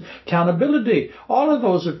condemnation, accountability. All of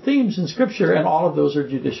those are themes in Scripture, and all of those are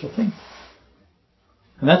judicial themes.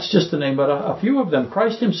 And that's just to name but a few of them.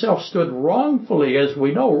 Christ himself stood wrongfully, as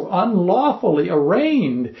we know, unlawfully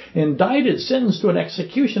arraigned, indicted, sentenced to an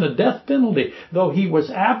execution, a death penalty, though he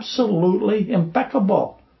was absolutely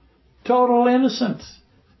impeccable, total innocence,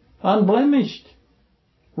 unblemished,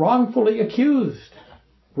 wrongfully accused,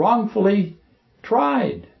 wrongfully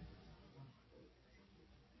tried.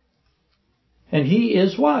 And he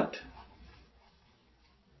is what?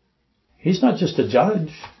 He's not just a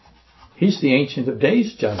judge. He's the Ancient of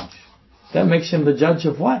Days judge. That makes him the judge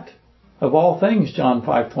of what? Of all things, John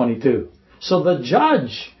 5:22. So the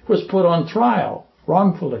judge was put on trial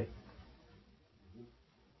wrongfully.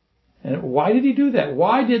 And why did he do that?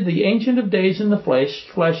 Why did the Ancient of Days in the flesh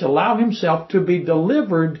allow himself to be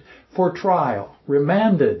delivered for trial,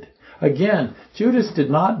 remanded? Again, Judas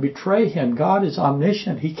did not betray him. God is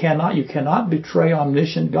omniscient. You cannot betray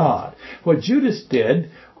omniscient God. What Judas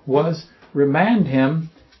did was remand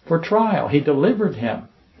him for trial. He delivered him.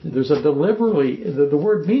 There's a delivery. The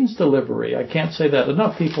word means delivery. I can't say that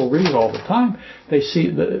enough. People read it all the time. They see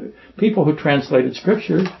the people who translated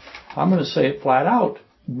Scripture, I'm going to say it flat out,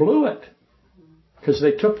 blew it. Because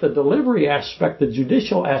they took the delivery aspect, the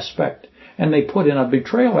judicial aspect, and they put in a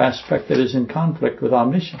betrayal aspect that is in conflict with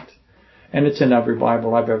omniscience. And it's in every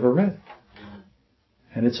Bible I've ever read.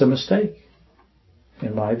 And it's a mistake,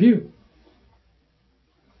 in my view.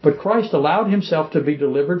 But Christ allowed himself to be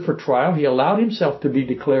delivered for trial. He allowed himself to be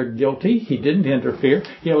declared guilty. He didn't interfere.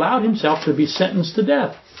 He allowed himself to be sentenced to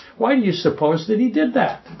death. Why do you suppose that he did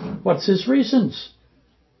that? What's his reasons?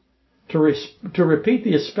 To repeat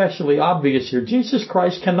the especially obvious here, Jesus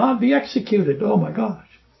Christ cannot be executed. Oh my gosh.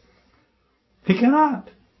 He cannot.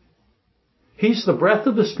 He's the breath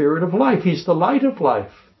of the Spirit of life. He's the light of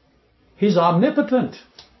life. He's omnipotent.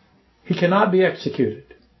 He cannot be executed.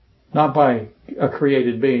 Not by a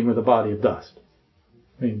created being with a body of dust.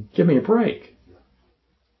 I mean, give me a break.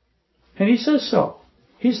 And he says so.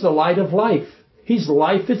 He's the light of life. He's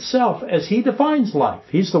life itself as he defines life.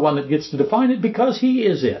 He's the one that gets to define it because he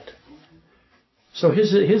is it. So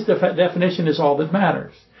his definition is all that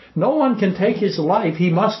matters. No one can take his life. He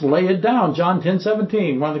must lay it down. John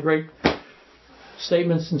 10:17, one of the great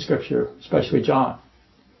statements in Scripture, especially John.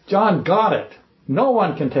 John got it. No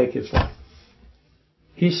one can take his life.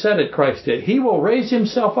 He said it, Christ did. He will raise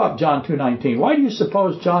himself up, John 2:19. Why do you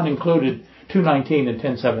suppose John included 2:19 and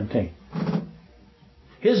 10:17?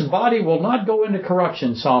 His body will not go into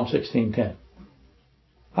corruption, Psalm 16:10.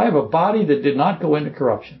 I have a body that did not go into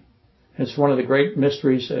corruption. It's one of the great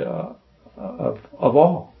mysteries of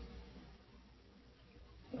all.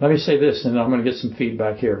 Let me say this, and I'm going to get some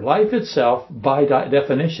feedback here. Life itself, by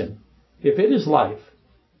definition, if it is life,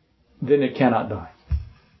 then it cannot die.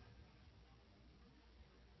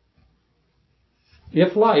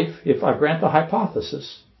 If life, if I grant the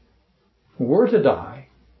hypothesis, were to die,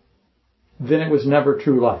 then it was never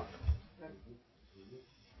true life.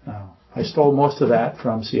 Now, I stole most of that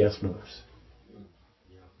from C.S. Lewis.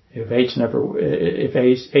 If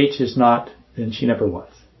H is not, then she never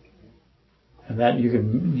was. And that you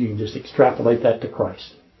can just extrapolate that to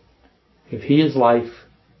Christ. If he is life,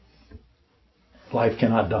 life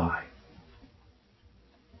cannot die.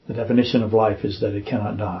 The definition of life is that it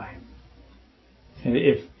cannot die. And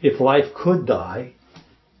if life could die,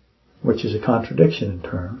 which is a contradiction in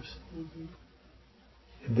terms,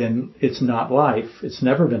 then it's not life. It's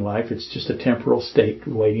never been life. It's just a temporal state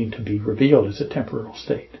waiting to be revealed as a temporal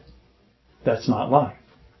state. That's not life.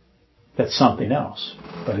 That's something else,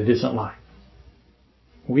 but it isn't life.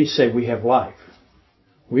 We say we have life.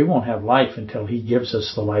 We won't have life until he gives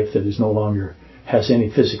us the life that is no longer has any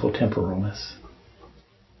physical temporalness.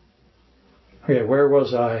 Okay, where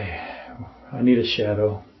was I? I need a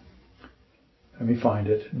shadow. Let me find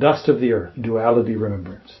it. Dust of the earth, duality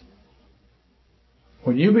remembrance.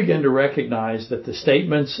 When you begin to recognize that the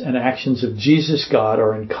statements and actions of Jesus God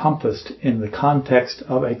are encompassed in the context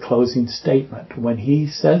of a closing statement, when he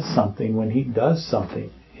says something, when he does something,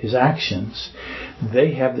 his actions,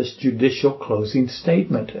 they have this judicial closing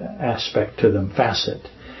statement aspect to them, facet,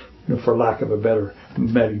 for lack of a better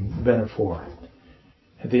metaphor.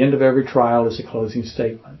 At the end of every trial is a closing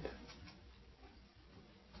statement.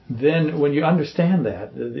 Then when you understand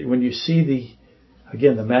that, when you see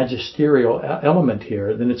the magisterial element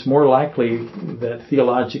here, then it's more likely that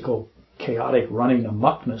theological chaotic running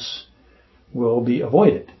amuckness will be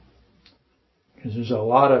avoided. Because there's a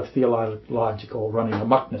lot of theological running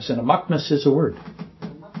amuckness. And amuckness is a word.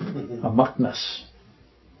 Amuckness.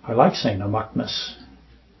 I like saying amuckness.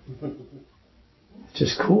 It's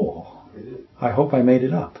just cool. I hope I made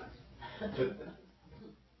it up.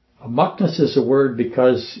 Amuckness is a word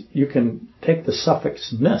because you can take the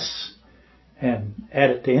suffix ness and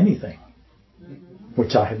add it to anything,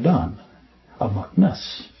 which I have done.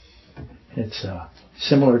 Amuckness. It's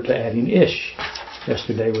similar to adding ish.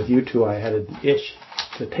 Yesterday with you two, I added ish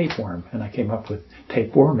to tapeworm, and I came up with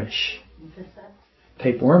tapewormish.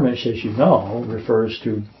 Tapewormish, as you know, refers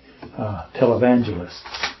to televangelists.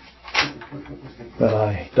 But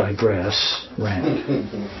I digress,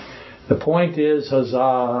 rant. The point is,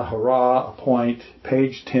 huzzah, hurrah, a point,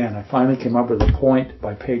 page 10. I finally came up with a point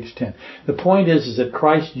by page 10. The point is that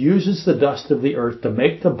Christ uses the dust of the earth to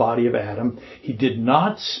make the body of Adam. He did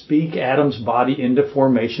not speak Adam's body into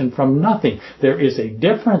formation from nothing. There is a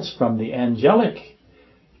difference from the angelic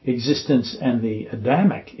existence and the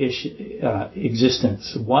Adamic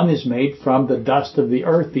existence. One is made from the dust of the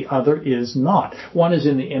earth, the other is not. One is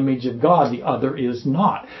in the image of God, the other is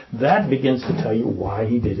not. That begins to tell you why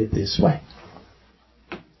he did it this way.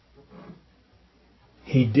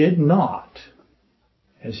 He did not,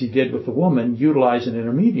 as he did with the woman, utilize an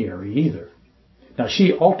intermediary either. Now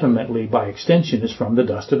she ultimately, by extension, is from the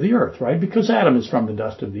dust of the earth, right? Because Adam is from the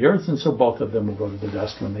dust of the earth, and so both of them will go to the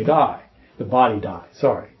dust when they die. The body dies,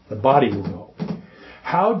 the body will go.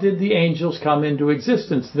 How did the angels come into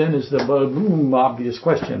existence? Then is the obvious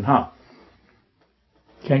question, huh?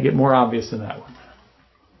 Can't get more obvious than that one.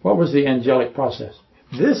 What was the angelic process?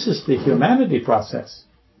 This is the humanity process.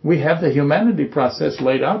 We have the humanity process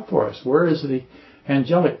laid out for us. Where is the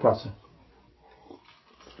angelic process?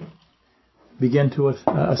 Begin to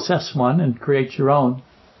assess one and create your own.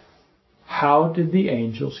 How did the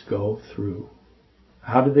angels go through?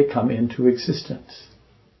 How did they come into existence?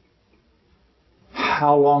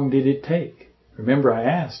 How long did it take? Remember I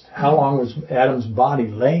asked, how long was Adam's body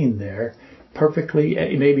laying there perfectly,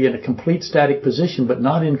 maybe in a complete static position, but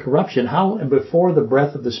not in corruption? Before the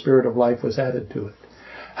breath of the Spirit of life was added to it?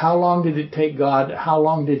 How long did it take God, how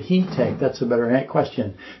long did He take, that's a better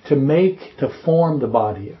question, to form the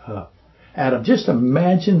body of Adam? Just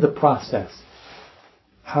imagine the process.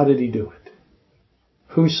 How did He do it?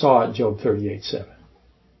 Who saw it, Job 38:7?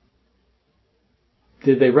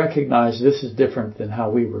 Did they recognize this is different than how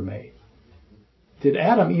we were made? Did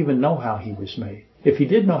Adam even know how he was made? If he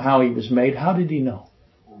did know how he was made, how did he know?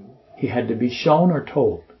 He had to be shown or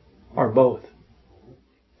told, or both.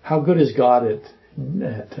 How good is God at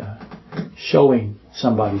showing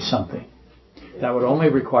somebody something? That would only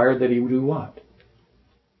require that he would do what?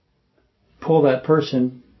 Pull that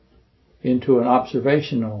person into an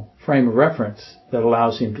observational frame of reference that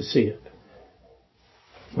allows him to see it,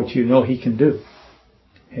 which you know he can do.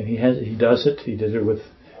 And he does it. He did it with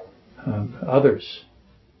others.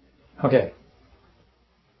 Okay.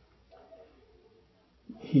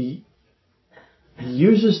 He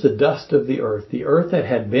uses the dust of the earth that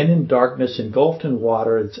had been in darkness, engulfed in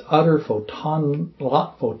water, its utter photonless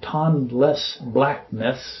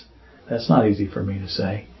blackness. That's not easy for me to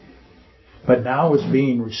say. But now is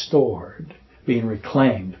being restored, being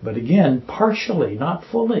reclaimed. But again, partially, not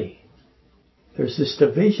fully. There's this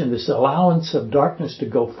division, this allowance of darkness to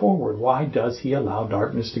go forward. Why does He allow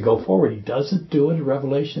darkness to go forward? He doesn't do it in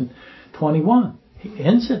Revelation 21. He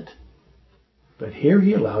ends it. But here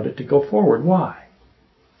He allowed it to go forward. Why?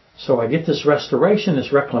 So I get this restoration,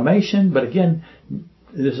 this reclamation, but again,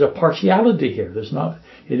 there's a partiality here.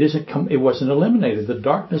 It wasn't eliminated. The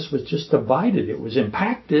darkness was just divided. It was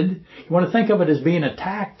impacted. You want to think of it as being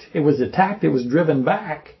attacked. It was attacked. It was driven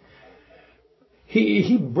back.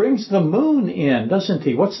 He brings the moon in, doesn't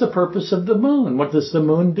He? What's the purpose of the moon? What does the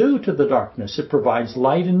moon do to the darkness? It provides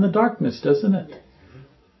light in the darkness, doesn't it?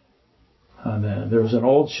 There was an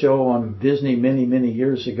old show on Disney many, many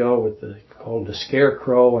years ago called The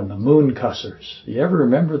Scarecrow and the Moon Cussers. You ever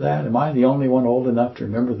remember that? Am I the only one old enough to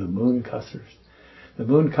remember the Moon Cussers? The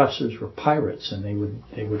Moon Cussers were pirates, and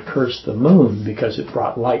they would curse the moon because it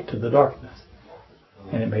brought light to the darkness,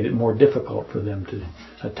 and it made it more difficult for them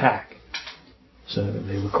to attack. So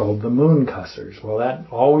they were called the Moon Cussers. Well, that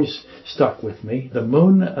always stuck with me. The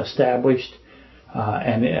moon established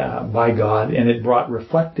by God, and it brought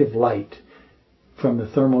reflective light from the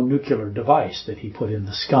thermonuclear device that He put in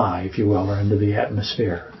the sky, if you will, or into the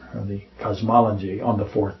atmosphere, or the cosmology on the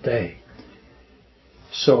fourth day.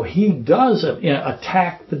 So He does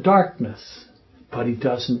attack the darkness, but He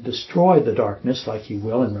doesn't destroy the darkness like He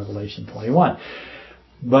will in Revelation 21.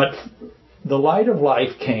 But the light of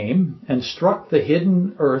life came and struck the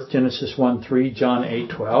hidden earth, Genesis 1:3, John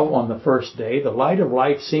 8:12, on the first day. The light of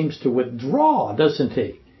life seems to withdraw, doesn't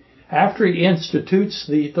He? After He institutes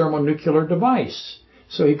the thermonuclear device.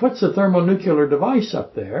 So He puts the thermonuclear device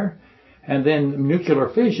up there, and then nuclear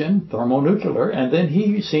fission, thermonuclear, and then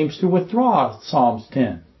He seems to withdraw, Psalms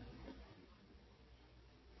 10.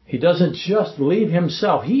 He doesn't just leave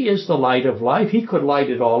Himself. He is the light of life. He could light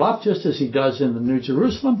it all up just as He does in the New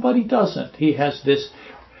Jerusalem, but He doesn't. He has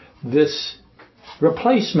this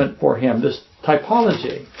replacement for Him, this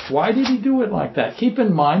typology. Why did He do it like that? Keep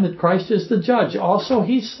in mind that Christ is the judge. Also,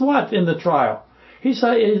 He's what in the trial? He's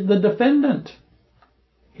the defendant.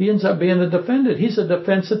 He ends up being the defendant. He's a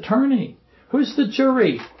defense attorney. Who's the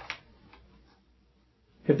jury?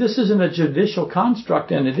 If this isn't a judicial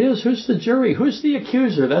construct, and it is, who's the jury? Who's the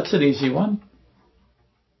accuser? That's an easy one.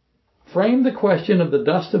 Frame the question of the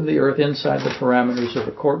dust of the earth inside the parameters of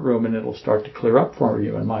a courtroom, and it'll start to clear up for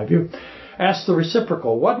you, in my view. Ask the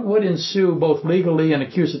reciprocal. What would ensue both legally and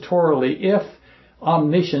accusatorially if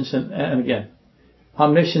omniscience, and again,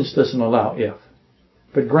 omniscience doesn't allow if,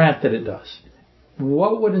 but grant that it does.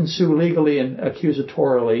 What would ensue legally and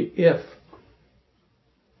accusatorially if,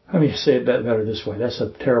 let me say it better this way. That's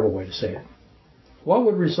a terrible way to say it. What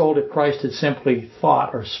would result if Christ had simply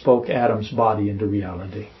thought or spoke Adam's body into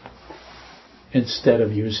reality instead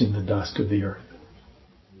of using the dust of the earth?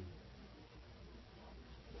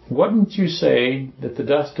 Wouldn't you say that the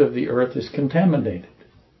dust of the earth is contaminated?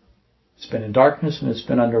 It's been in darkness and it's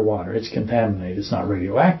been underwater. It's contaminated. It's not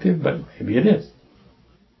radioactive, but maybe it is.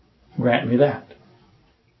 Grant me that.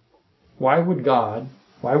 Why would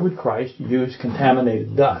Christ use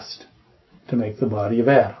contaminated dust to make the body of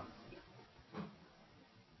Adam?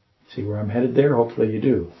 See where I'm headed there? Hopefully you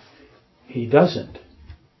do. He doesn't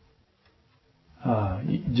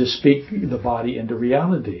just speak the body into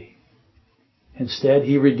reality. Instead,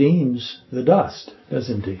 he redeems the dust,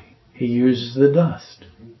 doesn't he? He uses the dust.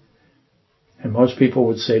 And most people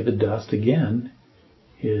would say the dust, again,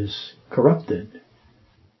 is corrupted.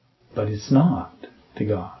 But it's not to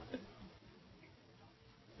God.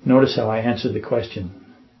 Notice how I answered the question.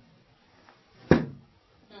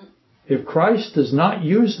 If Christ does not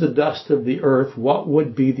use the dust of the earth, what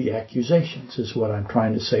would be the accusations, is what I'm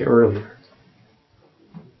trying to say earlier.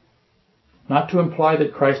 Not to imply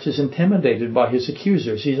that Christ is intimidated by his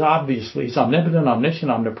accusers. He's omnipotent,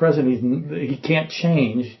 omniscient, omnipresent. He can't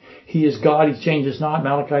change. He is God. He changes not.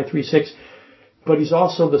 Malachi 3:6. But he's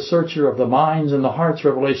also the searcher of the minds and the hearts.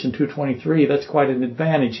 Revelation 2:23. That's quite an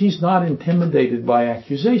advantage. He's not intimidated by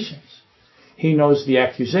accusations. He knows the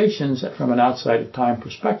accusations from an outside of time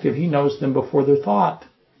perspective. He knows them before they're thought.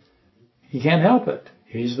 He can't help it.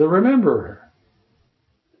 He's the rememberer.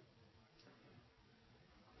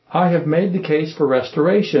 I have made the case for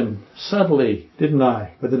restoration subtly, didn't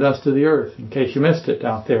I, with the dust of the earth, in case you missed it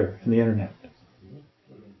out there in the internet.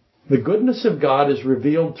 The goodness of God is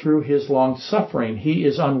revealed through his long suffering. He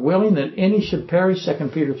is unwilling that any should perish, 2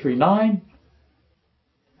 Peter 3:9.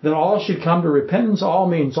 That all should come to repentance. All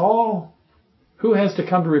means all. Who has to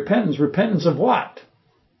come to repentance? Repentance of what?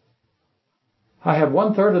 I have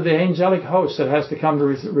 1/3 of the angelic host that has to come to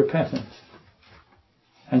repentance.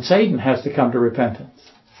 And Satan has to come to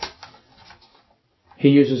repentance. He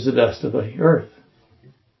uses the dust of the earth.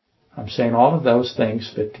 I'm saying all of those things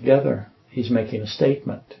fit together. He's making a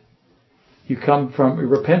statement. You come from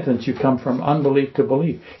repentance, you come from unbelief to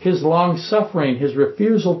belief. His long suffering, his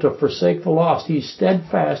refusal to forsake the lost. He's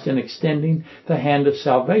steadfast in extending the hand of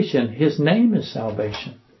salvation. His name is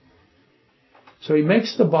salvation. So he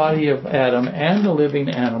makes the body of Adam and the living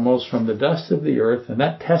animals from the dust of the earth, and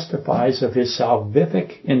that testifies of his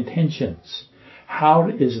salvific intentions. How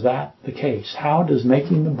is that the case? How does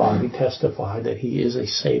making the body testify that he is a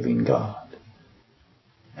saving God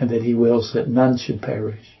and that he wills that none should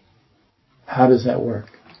perish? How does that work?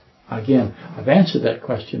 Again, I've answered that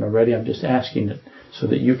question already. I'm just asking it so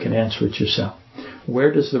that you can answer it yourself.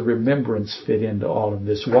 Where does the remembrance fit into all of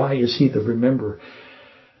this? Why is he the rememberer?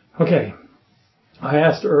 Okay, I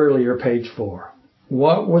asked earlier, page 4.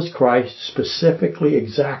 What was Christ specifically,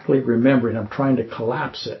 exactly remembering? I'm trying to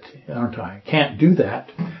collapse it, aren't I? I can't do that,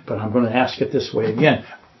 but I'm going to ask it this way again.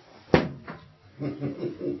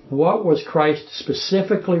 What was Christ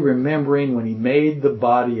specifically remembering when he made the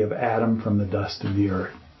body of Adam from the dust of the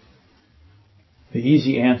earth? The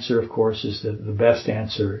easy answer, of course, is the best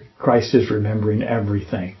answer. Christ is remembering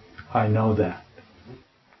everything. I know that.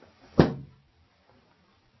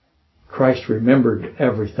 Christ remembered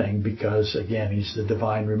everything because, again, he's the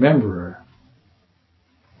divine rememberer.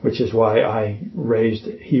 Which is why I raised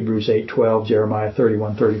Hebrews 8:12, Jeremiah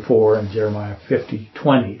 31:34, and Jeremiah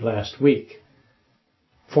 50:20 last week.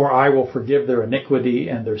 For I will forgive their iniquity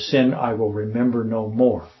and their sin I will remember no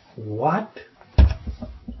more. What?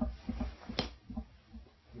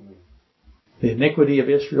 The iniquity of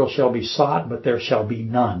Israel shall be sought, but there shall be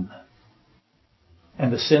none.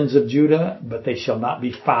 And the sins of Judah, but they shall not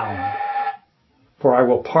be found. For I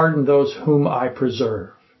will pardon those whom I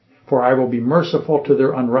preserve. For I will be merciful to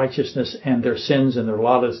their unrighteousness, and their sins and their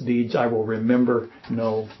lawless deeds I will remember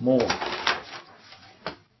no more.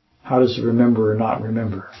 How does the rememberer not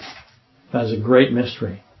remember? That is a great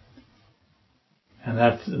mystery. And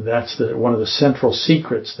that's one of the central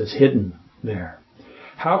secrets that's hidden there.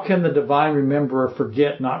 How can the divine rememberer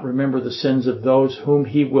forget, not remember the sins of those whom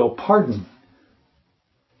he will pardon?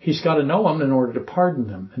 He's got to know them in order to pardon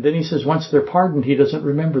them. And then he says once they're pardoned, he doesn't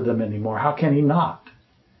remember them anymore. How can he not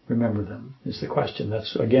remember them is the question.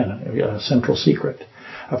 That's, again, a central secret.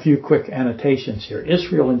 A few quick annotations here.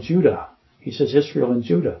 Israel and Judah. He says Israel and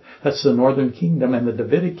Judah. That's the northern kingdom and the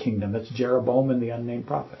Davidic kingdom. That's Jeroboam and the unnamed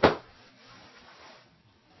prophet.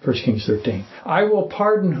 1 Kings 13. I will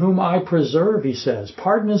pardon whom I preserve, he says.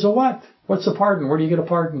 Pardon is a what? What's a pardon? Where do you get a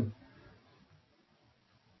pardon?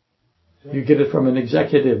 You get it from an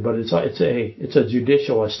executive, but it's a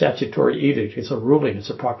judicial, a statutory edict. It's a ruling. It's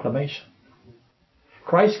a proclamation.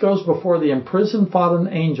 Christ goes before the imprisoned fallen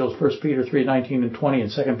angels, 1 Peter 3:19 and 20,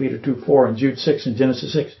 and 2 Peter 2:4, and Jude 6, and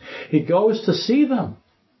Genesis 6. He goes to see them.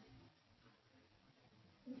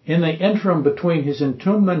 In the interim between his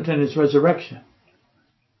entombment and his resurrection.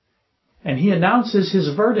 And he announces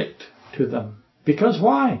his verdict to them. Because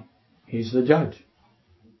why? He's the judge.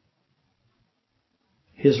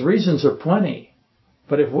 His reasons are plenty.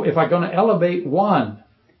 But if I'm going to elevate one,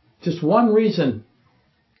 just one reason,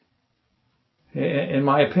 in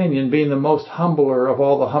my opinion, being the most humbler of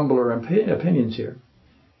all the humbler opinions here,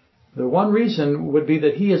 the one reason would be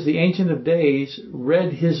that he, as the Ancient of Days,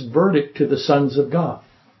 read his verdict to the sons of God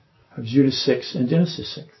of Judas 6 and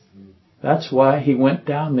Genesis 6. That's why he went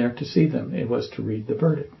down there to see them. It was to read the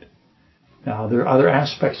verdict. Now, there are other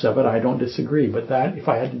aspects of it. I don't disagree. But that, if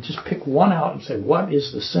I had to just pick one out and say, what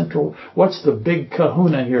is the central, what's the big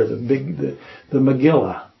kahuna here, the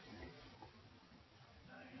Megillah?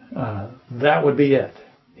 That would be it.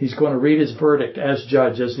 He's going to read his verdict as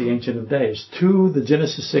judge, as the Ancient of Days, to the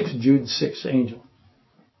Genesis 6, Jude 6 angel.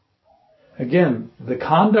 Again, the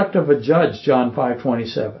conduct of a judge, John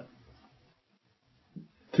 5:27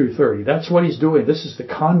 through 30. That's what he's doing. This is the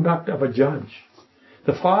conduct of a judge.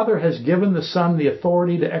 The Father has given the Son the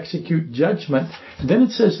authority to execute judgment. And then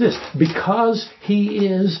it says this, because he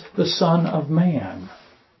is the Son of Man.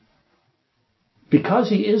 Because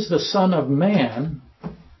he is the Son of Man,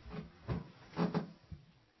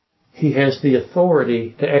 he has the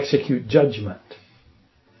authority to execute judgment.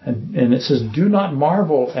 And it says, do not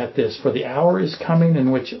marvel at this, for the hour is coming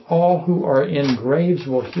in which all who are in graves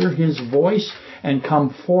will hear his voice and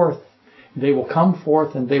come forth. They will come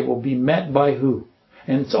forth and they will be met by who?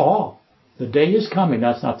 And it's all. The day is coming.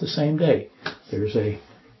 That's not the same day. There's a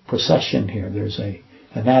procession here. There's a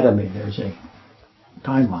anatomy. There's a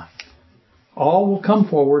timeline. All will come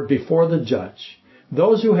forward before the judge.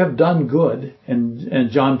 Those who have done good, and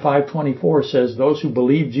John 5:24 says, those who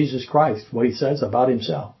believe Jesus Christ, what he says about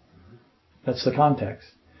himself. That's the context.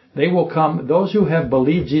 They will come, those who have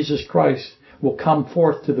believed Jesus Christ will come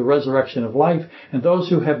forth to the resurrection of life, and those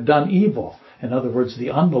who have done evil, in other words,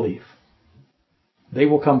 the unbelief, they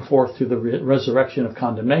will come forth to the resurrection of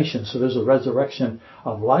condemnation. So there's a resurrection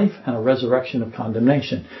of life and a resurrection of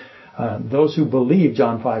condemnation. Those who believe,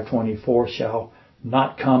 John 5:24, shall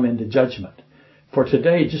not come into judgment. For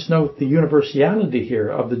today, just note the universality here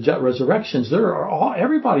of the resurrections.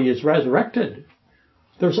 Everybody is resurrected.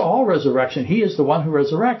 There's all resurrection. He is the one who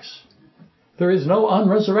resurrects. There is no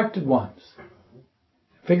unresurrected ones.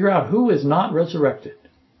 Figure out who is not resurrected.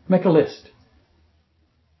 Make a list.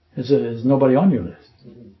 Is nobody on your list?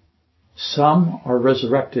 Some are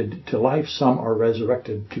resurrected to life. Some are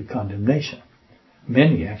resurrected to condemnation.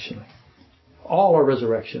 Many, actually. All are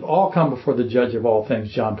resurrection. All come before the judge of all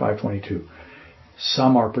things, John 5:22.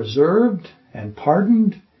 Some are preserved and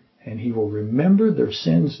pardoned, and he will remember their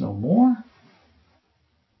sins no more.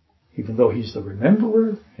 Even though he's the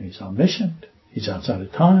rememberer, and he's omniscient, he's outside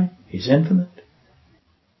of time, he's infinite.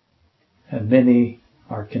 And many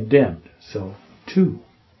are condemned. So, 2.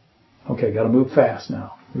 Okay, got to move fast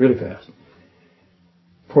now, really fast.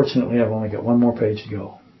 Fortunately, I've only got one more page to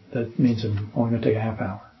go. That means I'm only going to take a half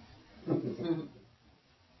hour.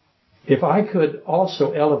 If I could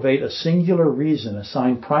also elevate a singular reason,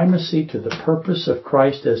 assign primacy to the purpose of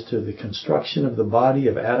Christ as to the construction of the body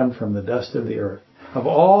of Adam from the dust of the earth, of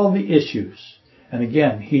all the issues, and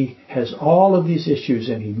again, he has all of these issues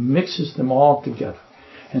and he mixes them all together.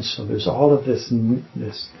 And so there's all of this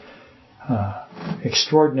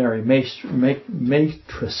extraordinary matrices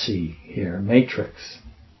here, matrix.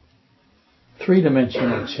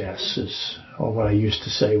 3-dimensional chess is what I used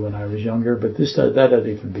to say when I was younger, but that doesn't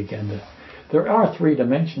even begin to. There are 3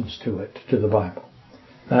 dimensions to it, to the Bible.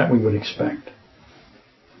 That we would expect.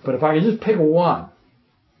 But if I could just pick one,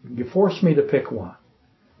 you force me to pick one.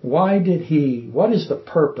 What is the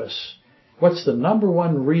purpose? What's the number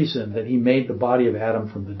one reason that he made the body of Adam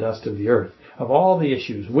from the dust of the earth? Of all the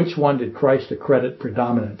issues, which one did Christ accredit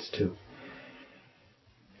predominance to?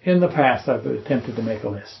 In the past, I've attempted to make a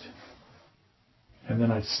list. And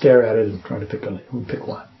then I'd stare at it and try to pick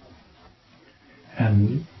one.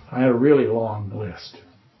 And I had a really long list.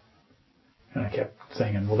 And I kept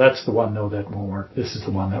saying, well, that's the one, no, that won't work. This is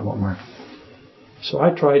the one, that won't work. So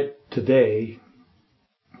I tried today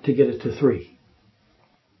to get it to 3.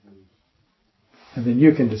 And then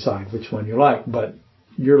you can decide which one you like, but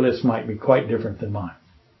your list might be quite different than mine.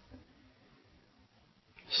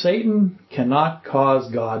 Satan cannot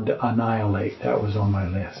cause God to annihilate. That was on my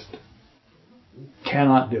list.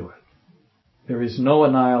 Cannot do it. There is no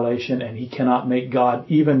annihilation, and he cannot make God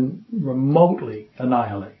even remotely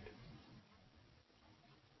annihilate.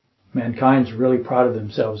 Mankind's really proud of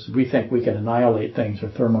themselves. We think we can annihilate things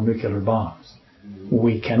with thermonuclear bombs.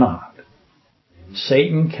 We cannot.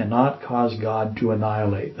 Satan cannot cause God to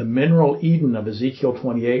annihilate. The mineral Eden of Ezekiel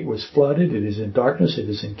 28 was flooded. It is in darkness. It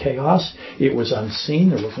is in chaos. It was unseen.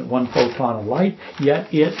 There wasn't one photon of light,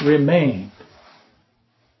 yet it remained.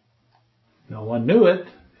 No one knew it.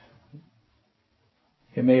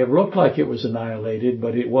 It may have looked like it was annihilated,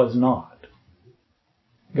 but it was not.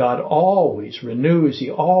 God always renews. He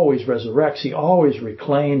always resurrects. He always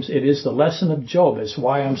reclaims. It is the lesson of Job. It's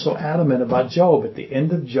why I'm so adamant about Job. At the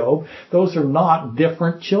end of Job, those are not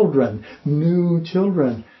different children, new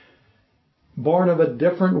children, born of a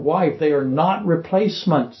different wife. They are not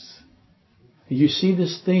replacements. You see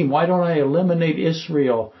this theme. Why don't I eliminate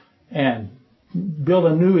Israel and build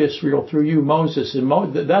a new Israel through you, Moses?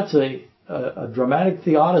 And that's a dramatic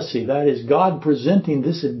theodicy. That is God presenting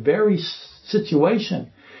this very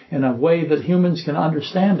situation in a way that humans can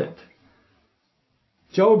understand it.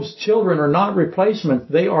 Job's children are not replacements.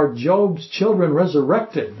 They are Job's children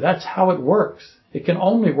resurrected. That's how it works. It can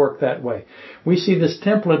only work that way. We see this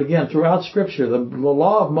template again throughout Scripture. The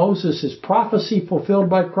law of Moses is prophecy fulfilled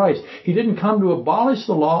by Christ. He didn't come to abolish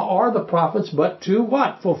the law or the prophets, but to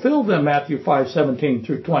what? Fulfill them, Matthew 5:17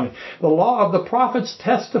 through 20. The law of the prophets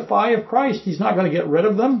testify of Christ. He's not going to get rid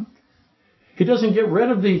of them. He doesn't get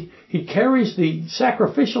rid of he carries the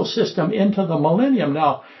sacrificial system into the millennium.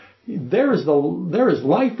 Now, there is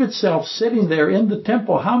life itself sitting there in the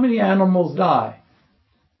temple. How many animals die?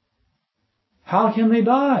 How can they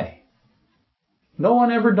die? No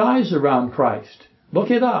one ever dies around Christ.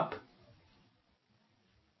 Look it up.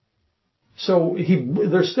 So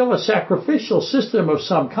there's still a sacrificial system of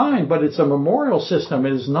some kind, but it's a memorial system.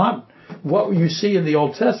 It is not what you see in the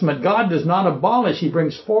Old Testament. God does not abolish. He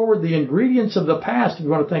brings forward the ingredients of the past, if you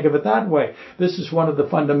want to think of it that way. This is one of the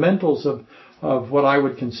fundamentals of what I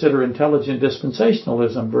would consider intelligent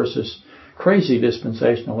dispensationalism versus crazy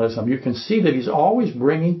dispensationalism. You can see that he's always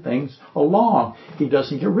bringing things along. He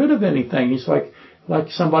doesn't get rid of anything. He's like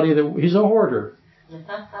somebody he's a hoarder.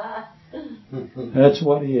 That's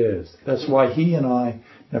what he is. That's why he and I,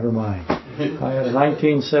 never mind. I had a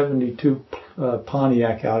 1972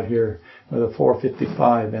 Pontiac out here with a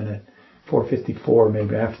 455 in it. 454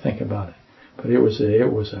 maybe. I have to think about it. But it was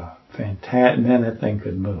a fantastic, man, that thing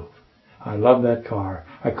could move. I love that car.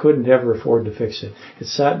 I couldn't ever afford to fix it. It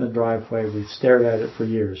sat in the driveway. We stared at it for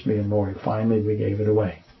years, me and Lori. Finally, we gave it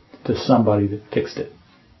away to somebody that fixed it.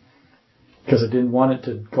 Because I didn't want it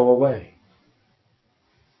to go away.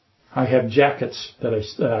 I have jackets that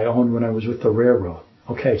I owned when I was with the railroad.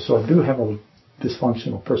 Okay, so I do have a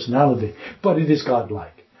dysfunctional personality, but it is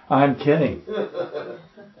godlike. I'm kidding.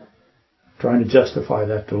 Trying to justify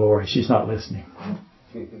that to Lori. She's not listening.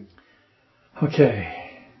 Okay.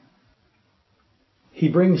 He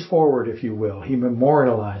brings forward, if you will. He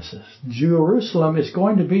memorializes. Jerusalem is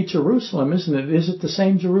going to be Jerusalem, isn't it? Is it the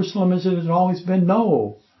same Jerusalem as it has always been?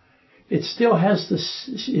 No. It still has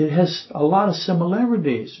it has a lot of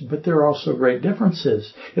similarities, but there are also great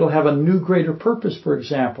differences. It'll have a new, greater purpose, for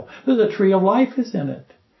example. There's a tree of life is in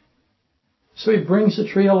it. So he brings the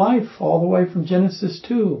tree of life all the way from Genesis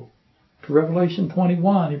 2 to Revelation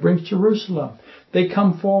 21. He brings Jerusalem. They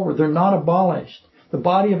come forward. They're not abolished. The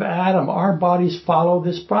body of Adam, our bodies follow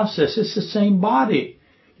this process. It's the same body.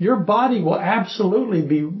 Your body will absolutely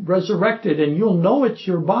be resurrected, and you'll know it's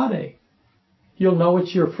your body. You'll know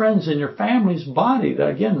it's your friends and your family's body.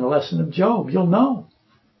 Again, the lesson of Job, you'll know.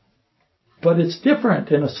 But it's different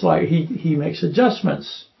in a slight, he makes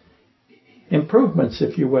adjustments, improvements,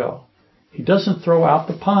 if you will. He doesn't throw out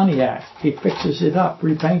the Pontiac. He fixes it up,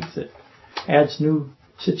 repaints it, adds new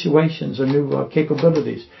situations or new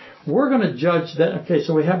capabilities. We're going to judge that. Okay,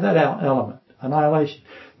 so we have that element, annihilation.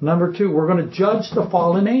 Number 2, we're going to judge the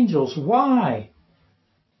fallen angels. Why?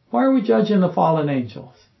 Why are we judging the fallen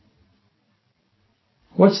angels?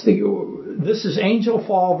 This is angel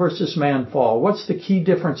fall versus man fall. What's the key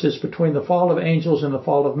differences between the fall of angels and the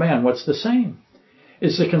fall of man? What's the same?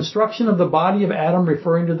 Is the construction of the body of Adam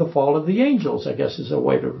referring to the fall of the angels? I guess is a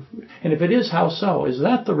way to, and if it is, how so? Is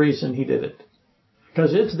that the reason he did it?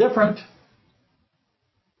 Because it's different.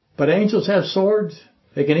 But angels have swords.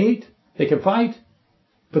 They can eat. They can fight.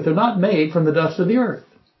 But they're not made from the dust of the earth.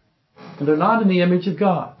 And they're not in the image of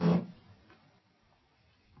God.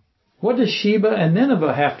 What does Sheba and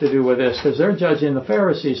Nineveh have to do with this? Because they're judging the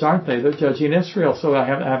Pharisees, aren't they? They're judging Israel. So I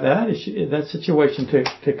have that situation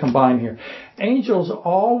to combine here. Angels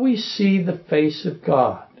always see the face of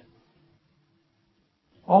God.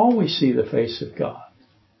 Always see the face of God.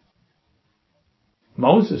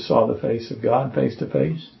 Moses saw the face of God face to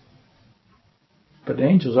face. But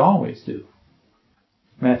angels always do.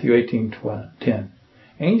 Matthew 18:10.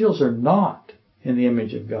 Angels are not in the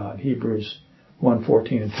image of God. Hebrews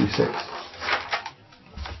 1:14 and 2:6.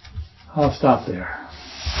 I'll stop there.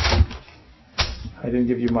 I didn't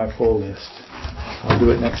give you my full list. I'll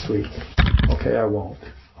do it next week. Okay, I won't.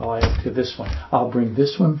 I'll add to this one. I'll bring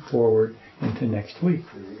this one forward into next week.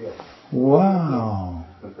 Wow.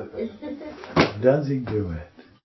 Does he do it?